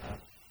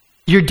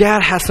 your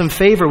dad has some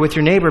favor with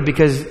your neighbor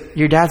because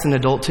your dad's an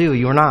adult too.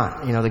 You're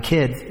not. The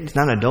kid, he's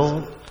not an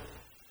adult.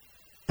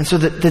 And so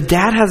the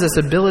dad has this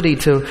ability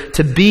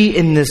to be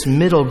in this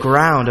middle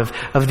ground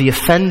of the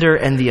offender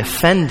and the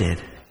offended.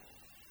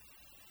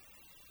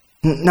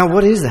 Now,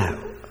 what is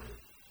that?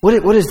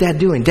 What is Dad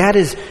doing? Dad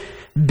is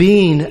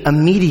being a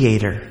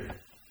mediator.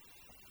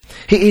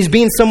 He's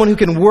being someone who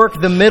can work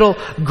the middle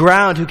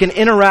ground, who can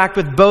interact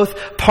with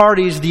both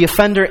parties, the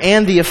offender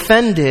and the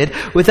offended,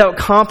 without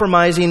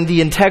compromising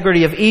the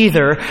integrity of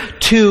either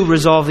to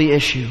resolve the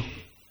issue.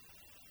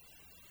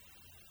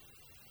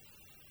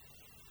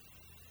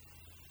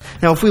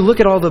 Now, if we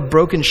look at all the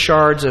broken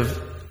shards of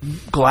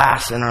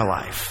glass in our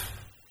life,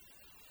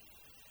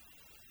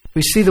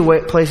 we see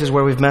the places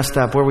where we've messed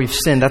up, where we've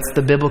sinned. That's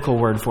the biblical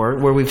word for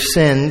it, where we've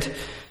sinned.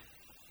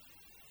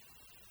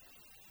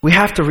 We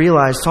have to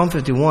realize Psalm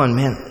 51,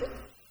 man,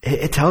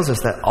 it tells us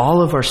that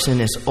all of our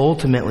sin is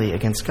ultimately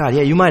against God.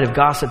 Yeah, you might have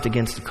gossiped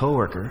against a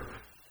coworker.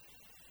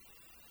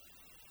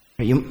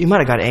 You might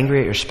have got angry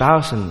at your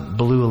spouse and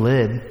blew a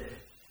lid.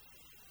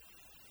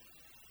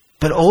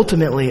 But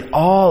ultimately,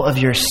 all of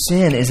your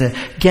sin is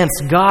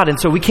against God. And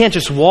so we can't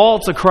just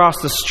waltz across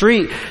the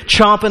street,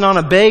 chomping on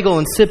a bagel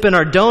and sipping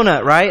our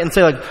donut, right? And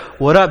say like,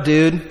 what up,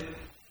 dude?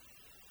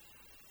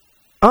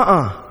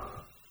 No.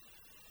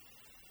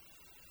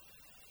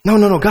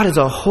 God is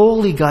a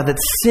holy God, that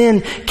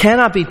sin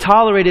cannot be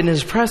tolerated in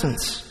His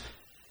presence.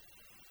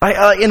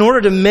 In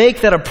order to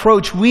make that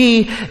approach,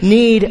 we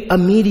need a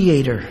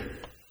mediator.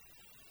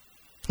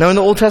 Now in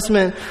the Old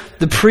Testament,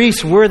 the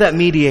priests were that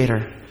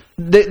mediator.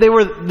 They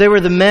were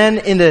the men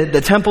in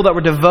the temple that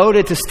were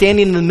devoted to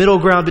standing in the middle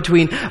ground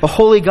between a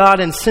holy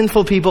God and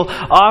sinful people,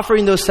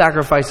 offering those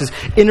sacrifices,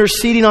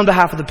 interceding on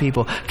behalf of the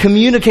people,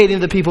 communicating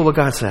to the people what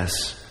God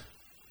says.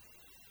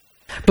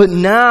 But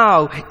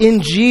now,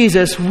 in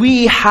Jesus,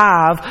 we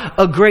have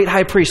a great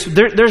high priest.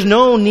 There's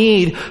no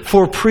need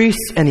for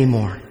priests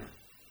anymore.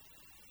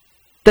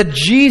 That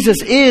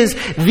Jesus is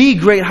the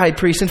great high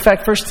priest. In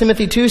fact, 1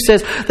 Timothy 2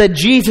 says that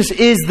Jesus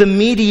is the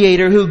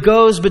mediator who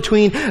goes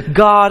between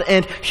God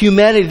and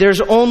humanity.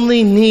 There's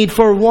only need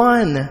for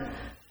one.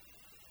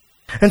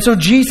 And so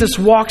Jesus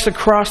walks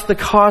across the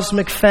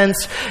cosmic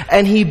fence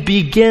and He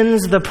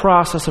begins the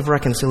process of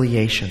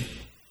reconciliation.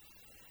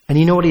 And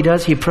you know what He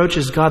does? He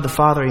approaches God the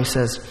Father and He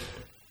says,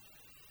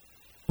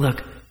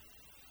 look,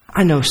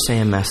 I know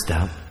Sam messed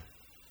up.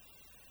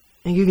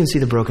 And you can see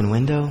the broken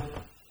window.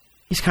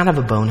 He's kind of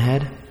a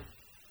bonehead.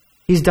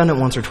 He's done it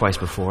once or twice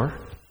before.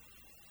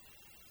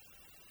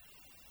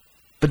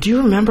 But do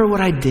you remember what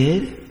I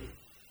did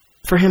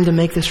for him to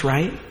make this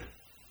right?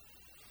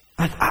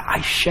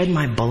 I shed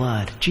my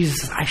blood. Jesus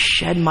says, I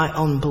shed my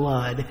own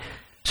blood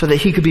so that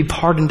he could be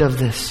pardoned of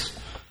this.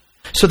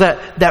 So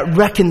that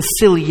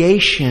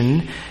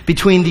reconciliation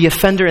between the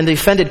offender and the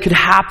offended could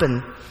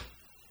happen.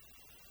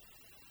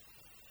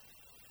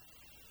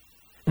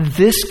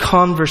 This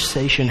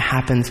conversation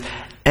happens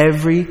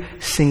every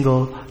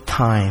single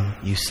time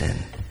you sin.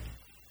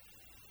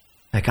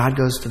 That God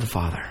goes to the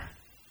Father.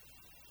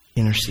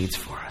 He intercedes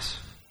for us.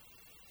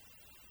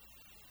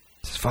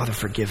 He says, Father,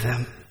 forgive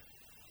them.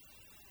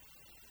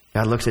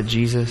 God looks at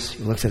Jesus.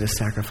 He looks at His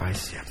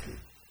sacrifice.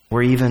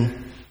 We're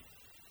even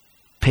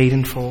paid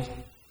in full.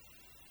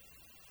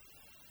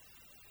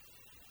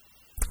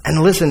 And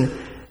listen,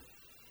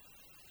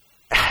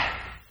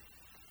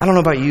 I don't know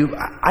about you.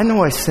 I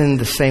know I sin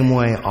the same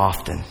way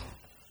often.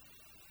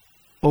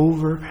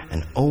 Over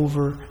and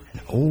over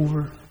and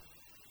over.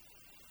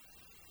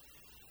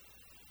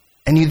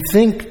 And you'd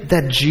think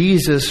that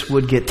Jesus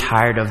would get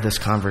tired of this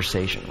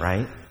conversation,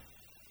 right?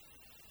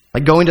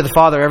 Like going to the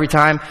Father every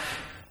time.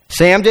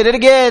 Sam did it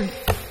again.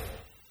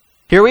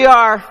 Here we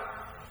are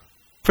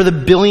for the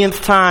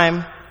billionth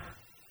time.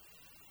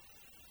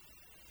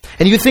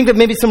 And you think that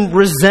maybe some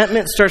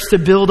resentment starts to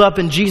build up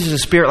in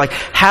Jesus' spirit. Like,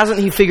 hasn't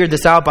He figured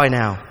this out by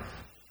now?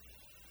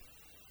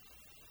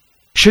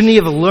 Shouldn't he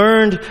have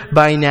learned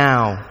by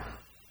now?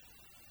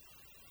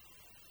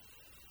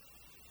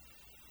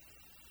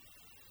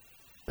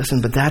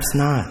 Listen, but that's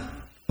not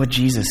what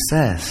Jesus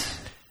says.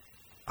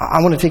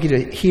 I want to take you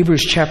to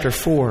Hebrews chapter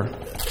 4,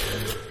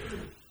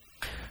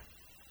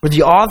 where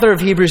the author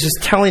of Hebrews is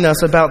telling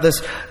us about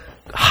this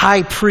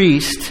high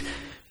priest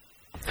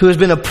who has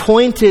been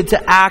appointed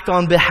to act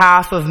on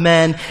behalf of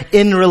men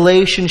in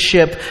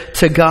relationship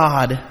to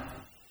God.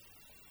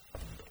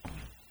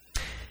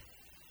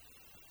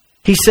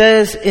 He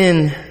says I'm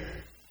in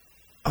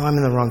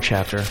the wrong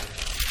chapter.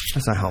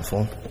 That's not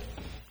helpful.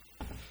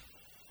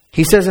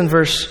 He says in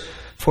verse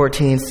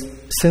 14,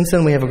 since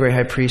then we have a great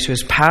high priest who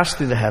has passed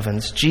through the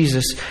heavens,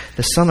 Jesus,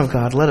 the Son of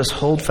God. Let us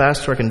hold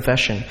fast to our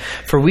confession.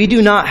 For we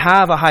do not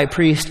have a high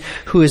priest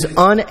who is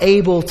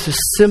unable to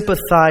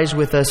sympathize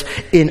with us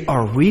in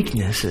our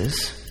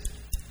weaknesses,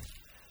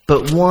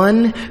 but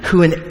one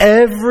who in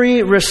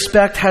every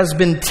respect has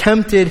been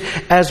tempted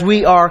as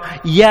we are,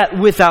 yet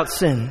without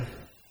sin.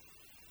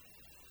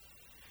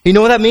 You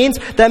know what that means?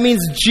 That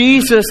means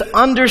Jesus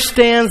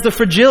understands the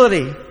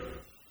fragility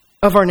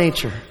of our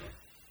nature.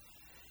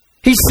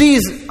 He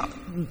sees,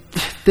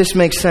 this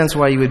makes sense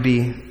why you would be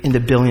in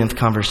the billionth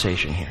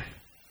conversation here.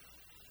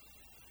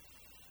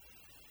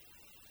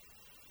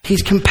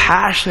 He's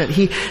compassionate.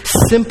 He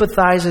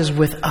sympathizes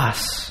with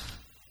us.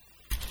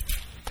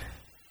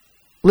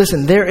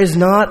 Listen, there is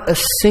not a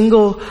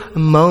single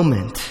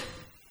moment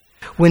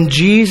when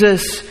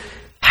Jesus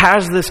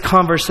has this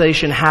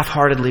conversation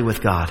half-heartedly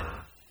with God.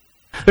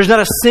 There's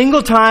not a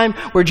single time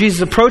where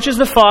Jesus approaches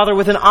the Father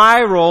with an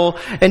eye roll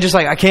and just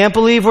like, I can't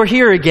believe we're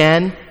here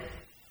again.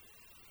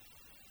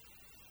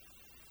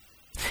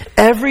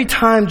 Every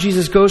time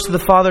Jesus goes to the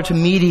Father to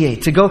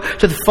mediate, to go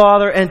to the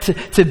Father and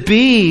to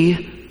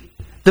be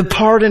the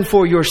pardon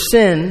for your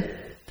sin,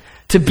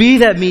 to be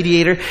that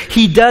mediator,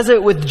 He does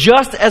it with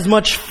just as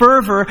much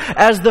fervor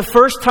as the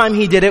first time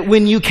He did it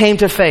when you came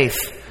to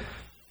faith.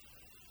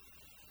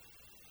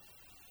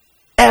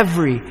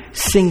 Every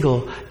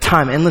single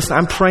time. And listen,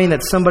 I'm praying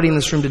that somebody in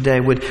this room today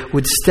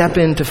would step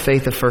into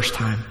faith the first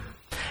time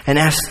and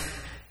ask,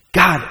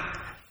 God,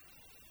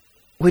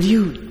 would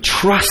you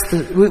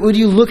would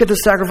you look at the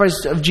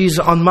sacrifice of Jesus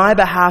on my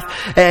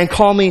behalf and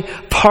call me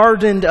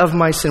pardoned of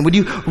my sin? Would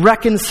you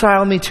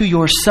reconcile me to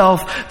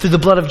yourself through the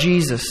blood of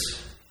Jesus?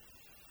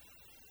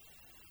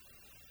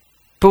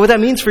 But what that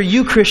means for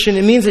you, Christian,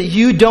 it means that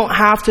you don't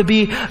have to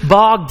be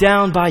bogged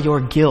down by your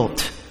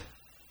guilt.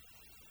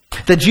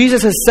 That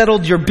Jesus has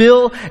settled your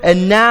bill,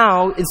 and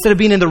now, instead of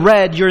being in the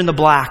red, you're in the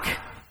black.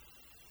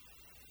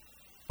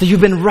 That you've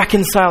been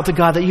reconciled to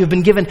God, that you've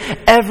been given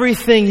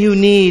everything you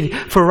need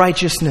for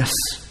righteousness.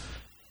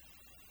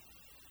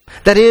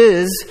 That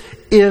is,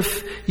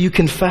 if you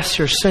confess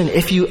your sin,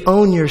 if you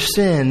own your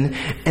sin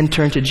and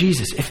turn to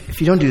Jesus.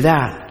 If you don't do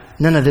that,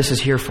 none of this is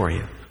here for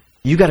you.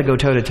 You got to go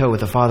toe-to-toe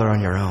with the Father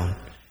on your own.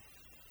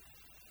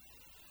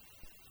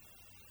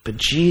 But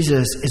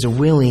Jesus is a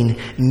willing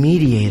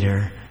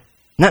mediator.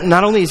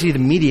 Not only is He the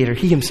mediator,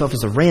 He Himself is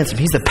the ransom.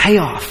 He's the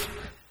payoff.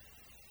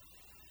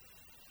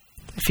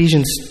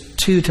 Ephesians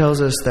 2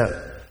 tells us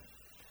that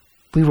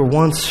we were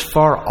once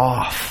far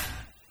off.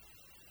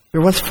 We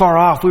were once far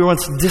off. We were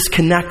once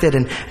disconnected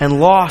and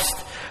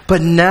lost.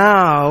 But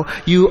now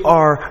you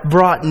are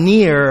brought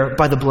near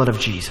by the blood of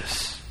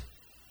Jesus.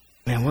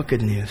 Man, what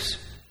good news.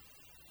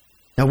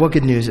 Now, what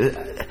good news.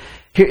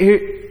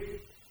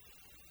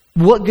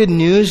 What good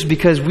news,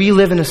 because we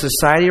live in a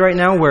society right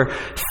now where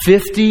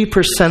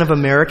 50% of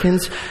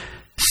Americans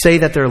say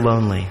that they're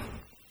lonely.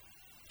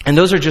 And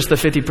those are just the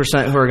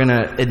 50% who are going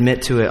to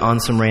admit to it on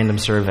some random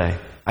survey.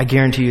 I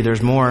guarantee you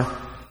there's more.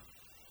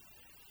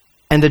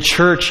 And the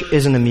church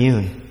isn't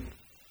immune.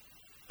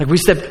 Like we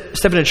step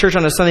into church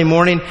on a Sunday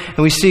morning and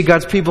we see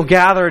God's people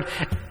gathered.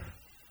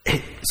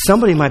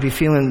 Somebody might be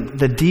feeling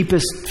the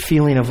deepest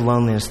feeling of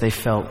loneliness they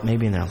felt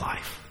maybe in their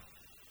life.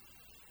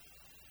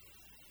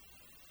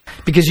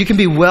 Because you can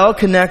be well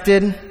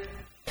connected,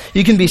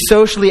 you can be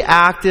socially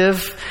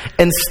active,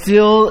 and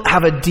still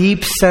have a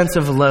deep sense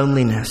of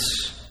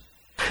loneliness.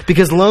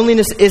 Because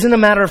loneliness isn't a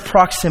matter of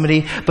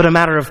proximity, but a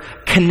matter of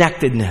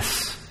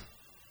connectedness.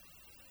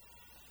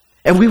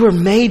 And we were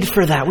made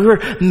for that. We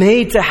were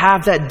made to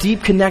have that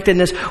deep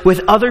connectedness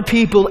with other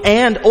people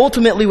and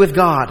ultimately with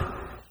God.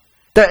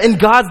 That in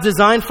God's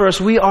design for us,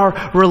 we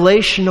are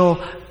relational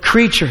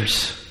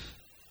creatures.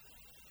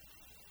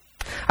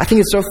 I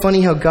think it's so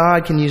funny how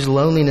God can use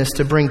loneliness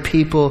to bring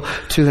people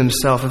to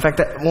Himself. In fact,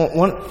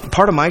 one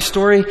part of my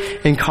story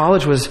in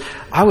college was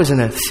I was in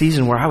a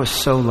season where I was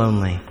so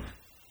lonely.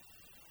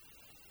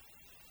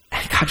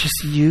 And God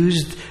just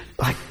used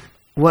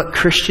what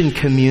Christian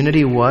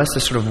community was to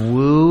sort of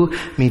woo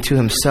me to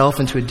Himself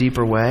into a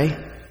deeper way.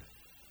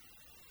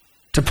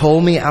 To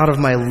pull me out of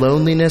my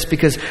loneliness,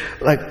 because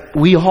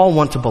we all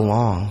want to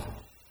belong.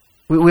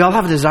 We all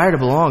have a desire to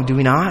belong, do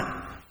we not?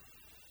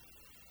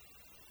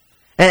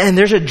 And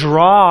there's a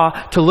draw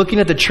to looking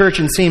at the church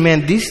and seeing,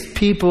 man, these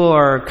people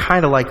are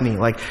kind of like me.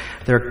 Like,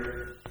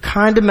 they're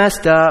kind of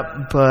messed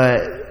up,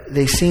 but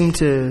they seem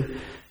to,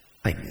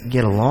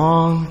 get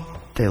along.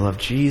 They love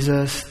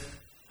Jesus.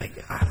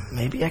 Like,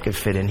 maybe I could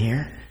fit in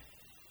here.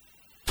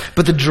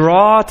 But the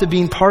draw to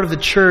being part of the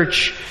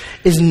church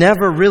is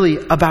never really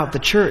about the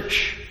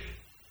church.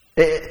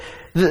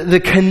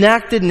 The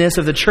connectedness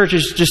of the church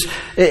is just,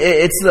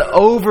 it's the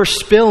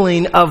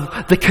overspilling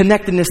of the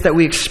connectedness that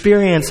we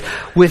experience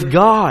with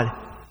God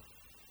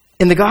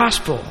in the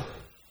gospel.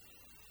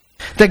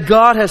 That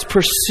God has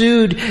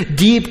pursued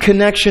deep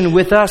connection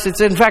with us.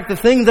 It's in fact the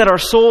thing that our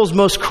souls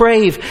most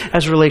crave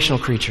as relational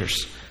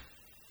creatures.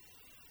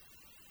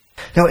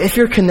 Now, if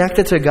you're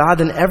connected to God,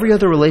 then every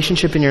other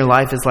relationship in your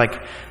life is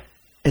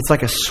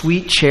like a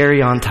sweet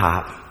cherry on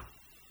top.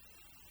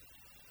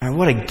 And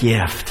what a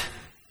gift.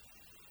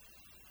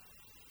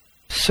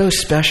 So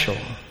special.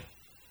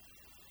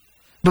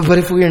 But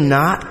if we are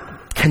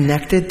not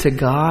connected to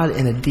God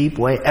in a deep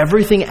way,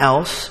 everything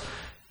else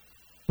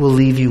will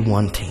leave you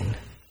wanting.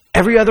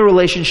 Every other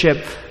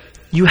relationship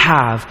you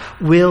have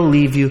will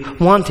leave you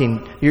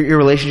wanting. Your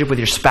relationship with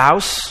your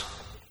spouse,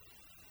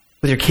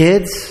 with your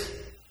kids,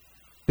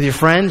 with your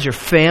friends, your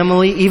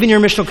family, even your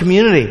missional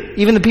community,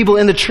 even the people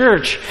in the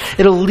church.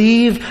 It'll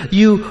leave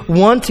you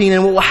wanting,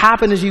 and what will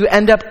happen is you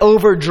end up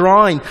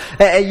overdrawing.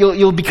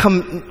 You'll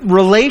become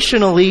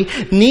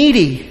relationally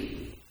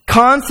needy,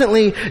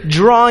 constantly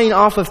drawing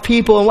off of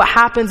people. And what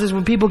happens is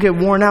when people get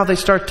worn out, they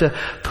start to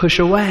push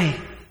away.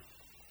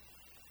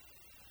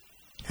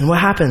 And what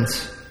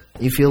happens?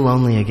 You feel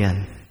lonely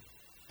again.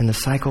 And the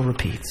cycle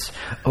repeats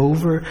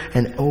over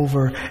and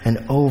over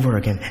and over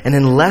again. And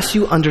unless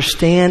you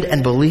understand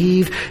and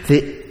believe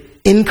the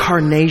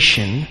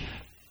incarnation,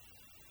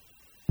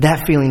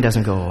 that feeling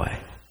doesn't go away.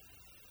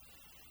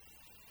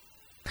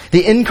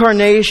 The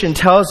incarnation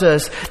tells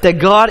us that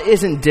God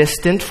isn't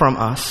distant from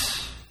us.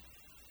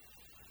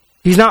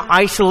 He's not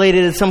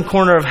isolated in some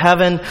corner of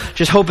heaven,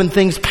 just hoping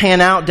things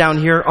pan out down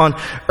here on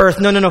earth.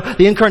 No.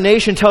 The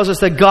incarnation tells us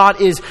that God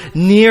is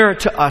near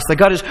to us, that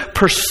God is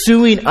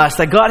pursuing us,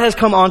 that God has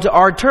come onto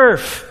our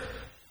turf.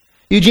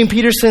 Eugene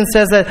Peterson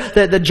says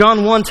that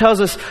John 1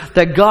 tells us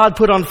that God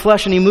put on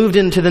flesh and He moved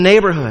into the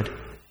neighborhood.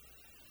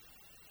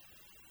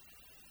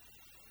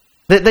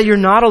 That you're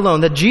not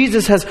alone, that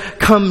Jesus has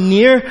come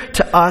near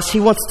to us. He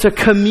wants to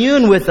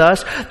commune with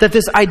us. That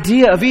this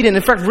idea of Eden,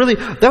 in fact, really,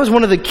 that was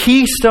one of the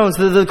keystones,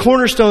 the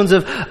cornerstones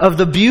of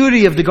the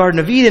beauty of the Garden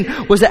of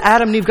Eden, was that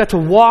Adam and Eve got to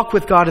walk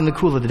with God in the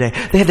cool of the day.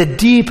 They had the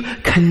deep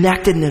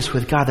connectedness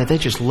with God that they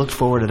just looked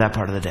forward to that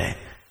part of the day.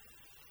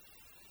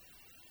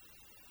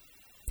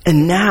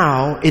 And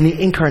now, in the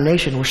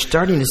incarnation, we're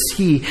starting to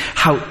see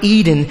how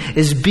Eden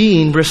is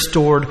being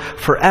restored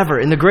forever.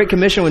 In the Great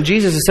Commission, when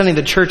Jesus is sending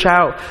the church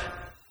out,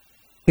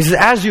 He says,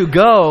 as you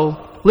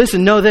go,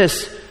 listen, know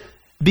this,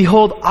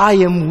 behold, I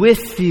am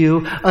with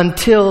you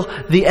until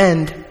the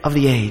end of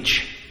the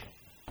age.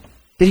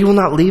 That He will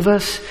not leave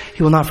us.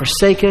 He will not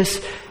forsake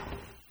us.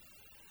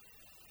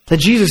 That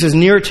Jesus is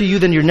nearer to you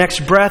than your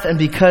next breath, and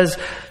because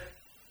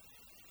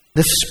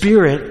the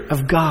Spirit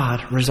of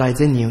God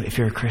resides in you if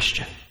you're a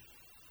Christian.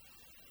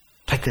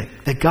 Like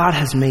that God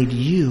has made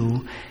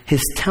you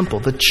His temple.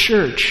 The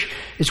church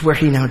is where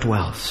He now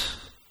dwells.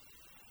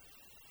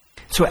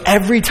 So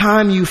every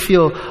time you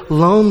feel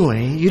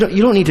lonely, you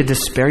don't need to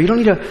despair. You don't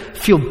need to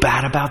feel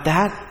bad about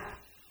that.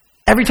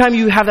 Every time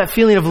you have that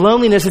feeling of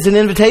loneliness, it's an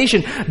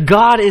invitation.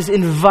 God is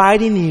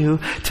inviting you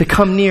to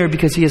come near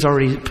because He has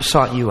already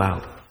sought you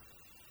out.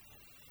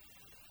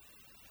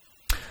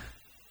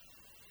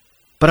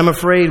 But I'm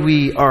afraid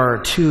we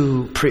are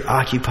too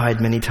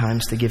preoccupied many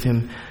times to give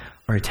Him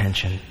our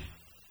attention.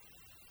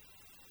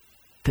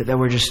 That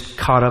we're just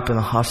caught up in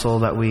the hustle,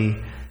 that we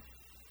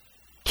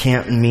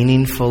can't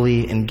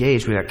meaningfully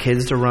engage. We got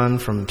kids to run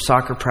from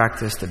soccer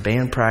practice to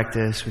band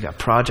practice. We got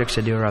projects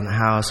to do around the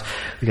house.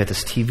 We got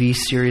this TV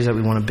series that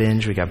we want to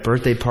binge. We got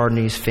birthday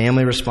parties,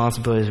 family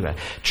responsibilities. We got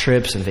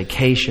trips and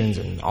vacations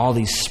and all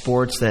these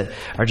sports that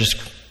are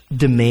just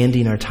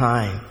demanding our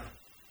time.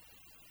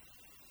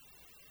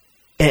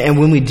 And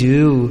when we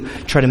do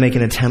try to make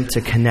an attempt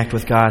to connect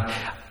with God,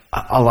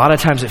 a lot of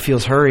times it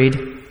feels hurried.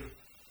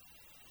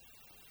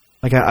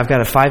 Like I've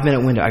got a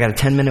 5-minute window. I got a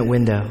 10-minute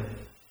window.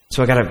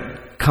 So I got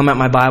to come at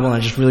my Bible and I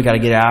just really got to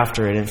get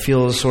after it. It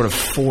feels sort of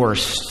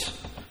forced.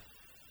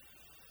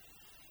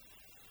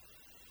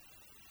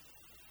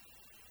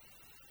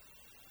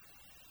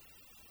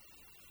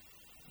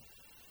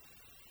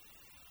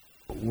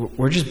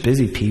 We're just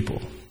busy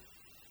people.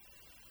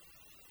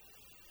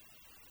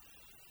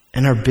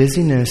 And our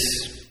busyness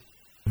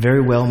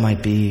very well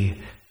might be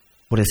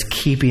what is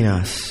keeping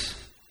us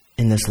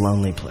in this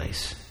lonely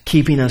place,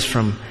 keeping us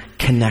from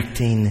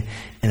connecting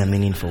in a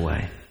meaningful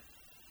way.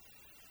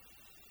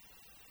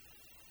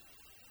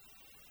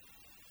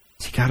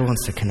 See, God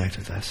wants to connect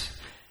with us.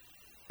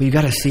 But you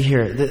got to see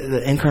here,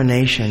 the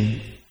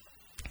incarnation,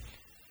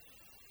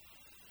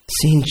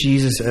 seeing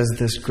Jesus as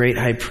this great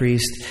high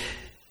priest,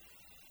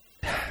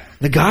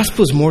 the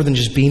gospel is more than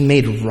just being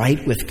made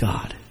right with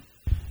God.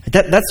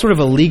 That's sort of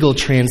a legal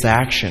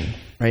transaction,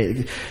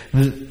 right?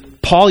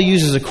 Paul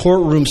uses a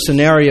courtroom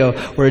scenario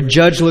where a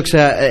judge looks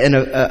at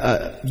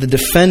the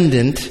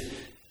defendant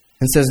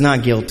and says,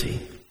 not guilty.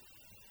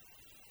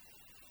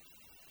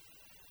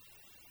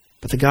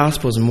 But the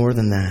gospel is more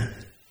than that.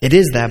 It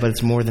is that, but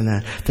it's more than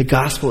that. The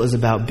gospel is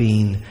about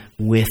being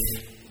with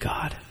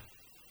God.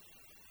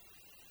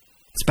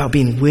 It's about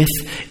being with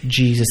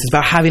Jesus. It's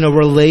about having a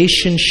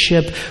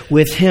relationship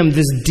with Him,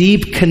 this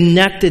deep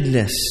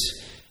connectedness.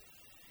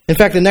 In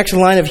fact, the next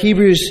line of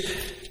Hebrews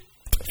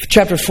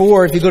chapter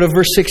 4, if you go to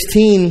verse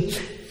 16,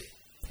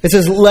 it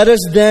says, "Let us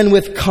then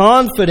with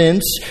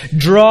confidence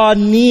draw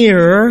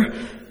near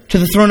to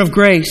the throne of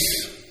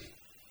grace,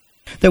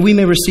 that we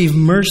may receive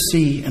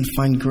mercy and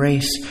find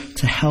grace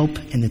to help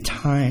in the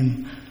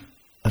time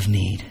of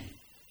need."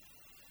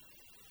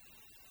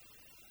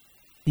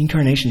 The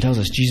incarnation tells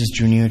us Jesus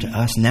drew near to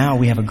us. Now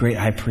we have a great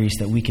high priest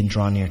that we can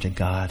draw near to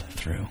God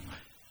through.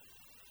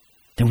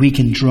 That we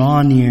can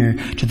draw near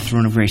to the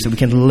throne of grace. That we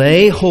can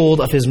lay hold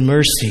of His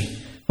mercy.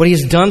 What He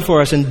has done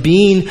for us in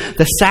being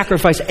the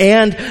sacrifice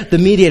and the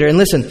mediator. And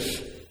listen,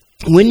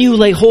 when you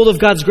lay hold of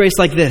God's grace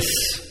like this,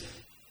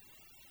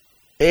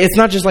 it's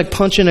not just like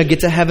punching a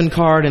get-to-heaven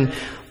card and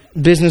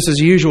business as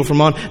usual from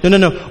on.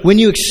 No. When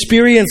you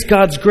experience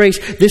God's grace,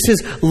 this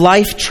is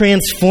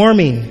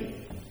life-transforming.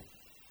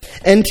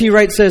 N.T.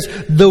 Wright says,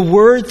 "The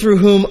Word through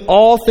whom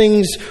all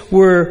things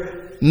were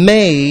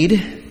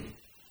made,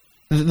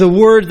 the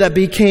Word that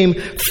became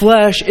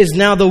flesh, is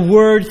now the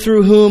Word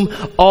through whom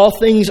all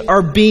things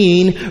are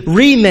being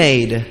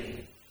remade."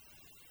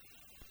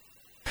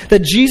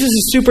 That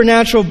Jesus'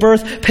 supernatural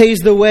birth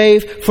paves the way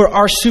for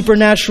our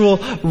supernatural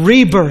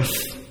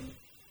rebirth.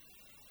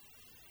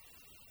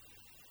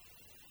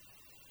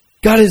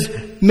 God has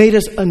made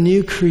us a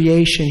new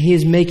creation. He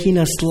is making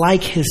us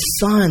like His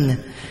Son.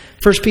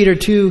 2 Peter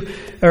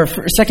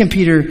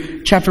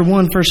chapter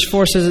 1, verse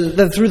 4 says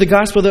that through the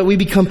gospel that we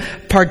become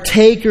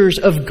partakers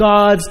of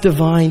God's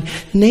divine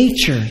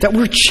nature, that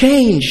we're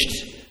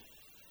changed.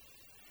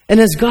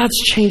 And as God's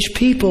changed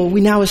people, we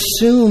now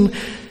assume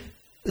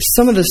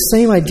some of the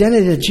same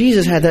identity that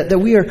Jesus had, that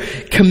we are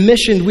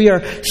commissioned, we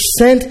are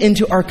sent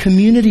into our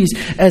communities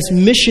as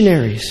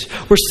missionaries.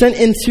 We're sent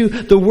into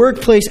the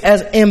workplace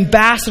as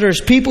ambassadors,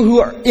 people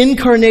who are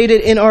incarnated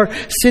in our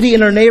city,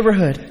 in our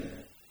neighborhood.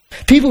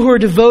 People who are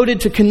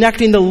devoted to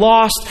connecting the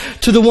lost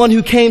to the one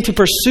who came to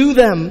pursue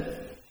them.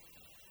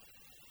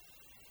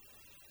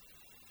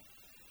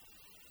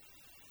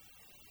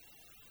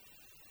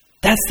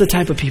 That's the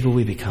type of people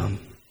we become.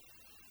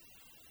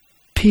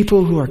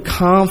 People who are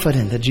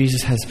confident that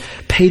Jesus has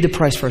paid the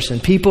price for our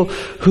sin. People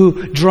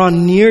who draw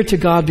near to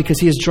God because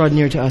He has drawn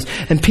near to us.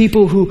 And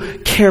people who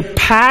care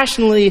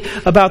passionately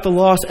about the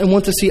lost and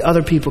want to see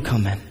other people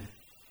come in.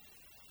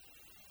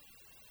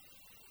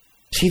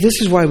 See,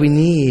 this is why we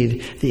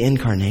need the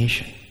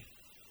incarnation.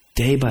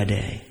 Day by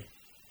day.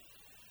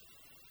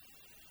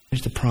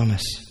 There's the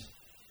promise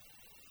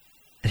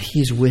that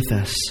He's with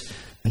us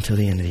until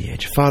the end of the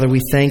age. Father, we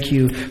thank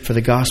You for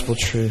the gospel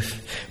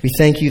truth. We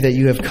thank You that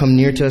You have come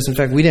near to us. In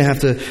fact, we didn't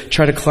have to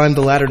try to climb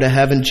the ladder to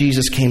heaven.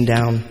 Jesus came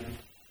down.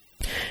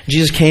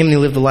 Jesus came and He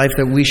lived the life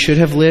that we should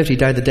have lived. He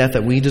died the death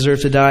that we deserve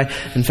to die.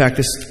 In fact,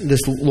 this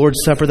Lord's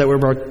Supper that we're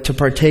about to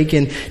partake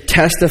in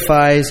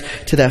testifies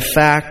to that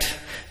fact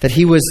that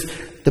He was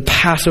the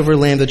Passover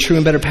lamb, the true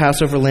and better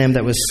Passover lamb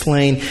that was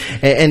slain.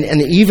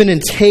 And even in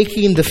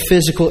taking the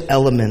physical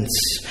elements,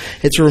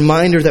 it's a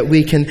reminder that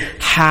we can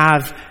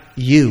have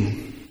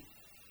You.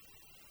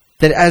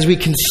 That as we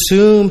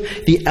consume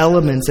the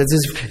elements,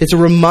 it's a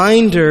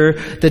reminder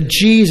that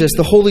Jesus,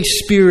 the Holy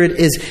Spirit,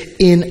 is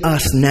in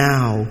us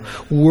now,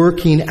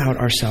 working out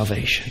our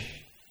salvation.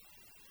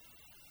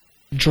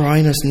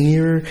 Drawing us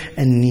nearer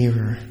and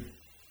nearer.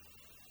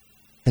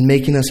 And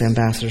making us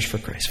ambassadors for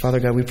Christ. Father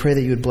God, we pray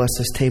that You would bless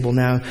this table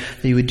now,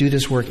 that You would do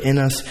this work in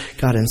us,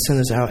 God, and send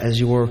us out as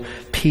Your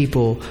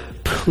people,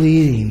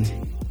 pleading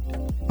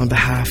on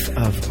behalf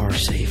of our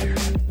Savior.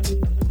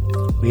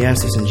 We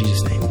ask this in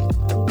Jesus' name.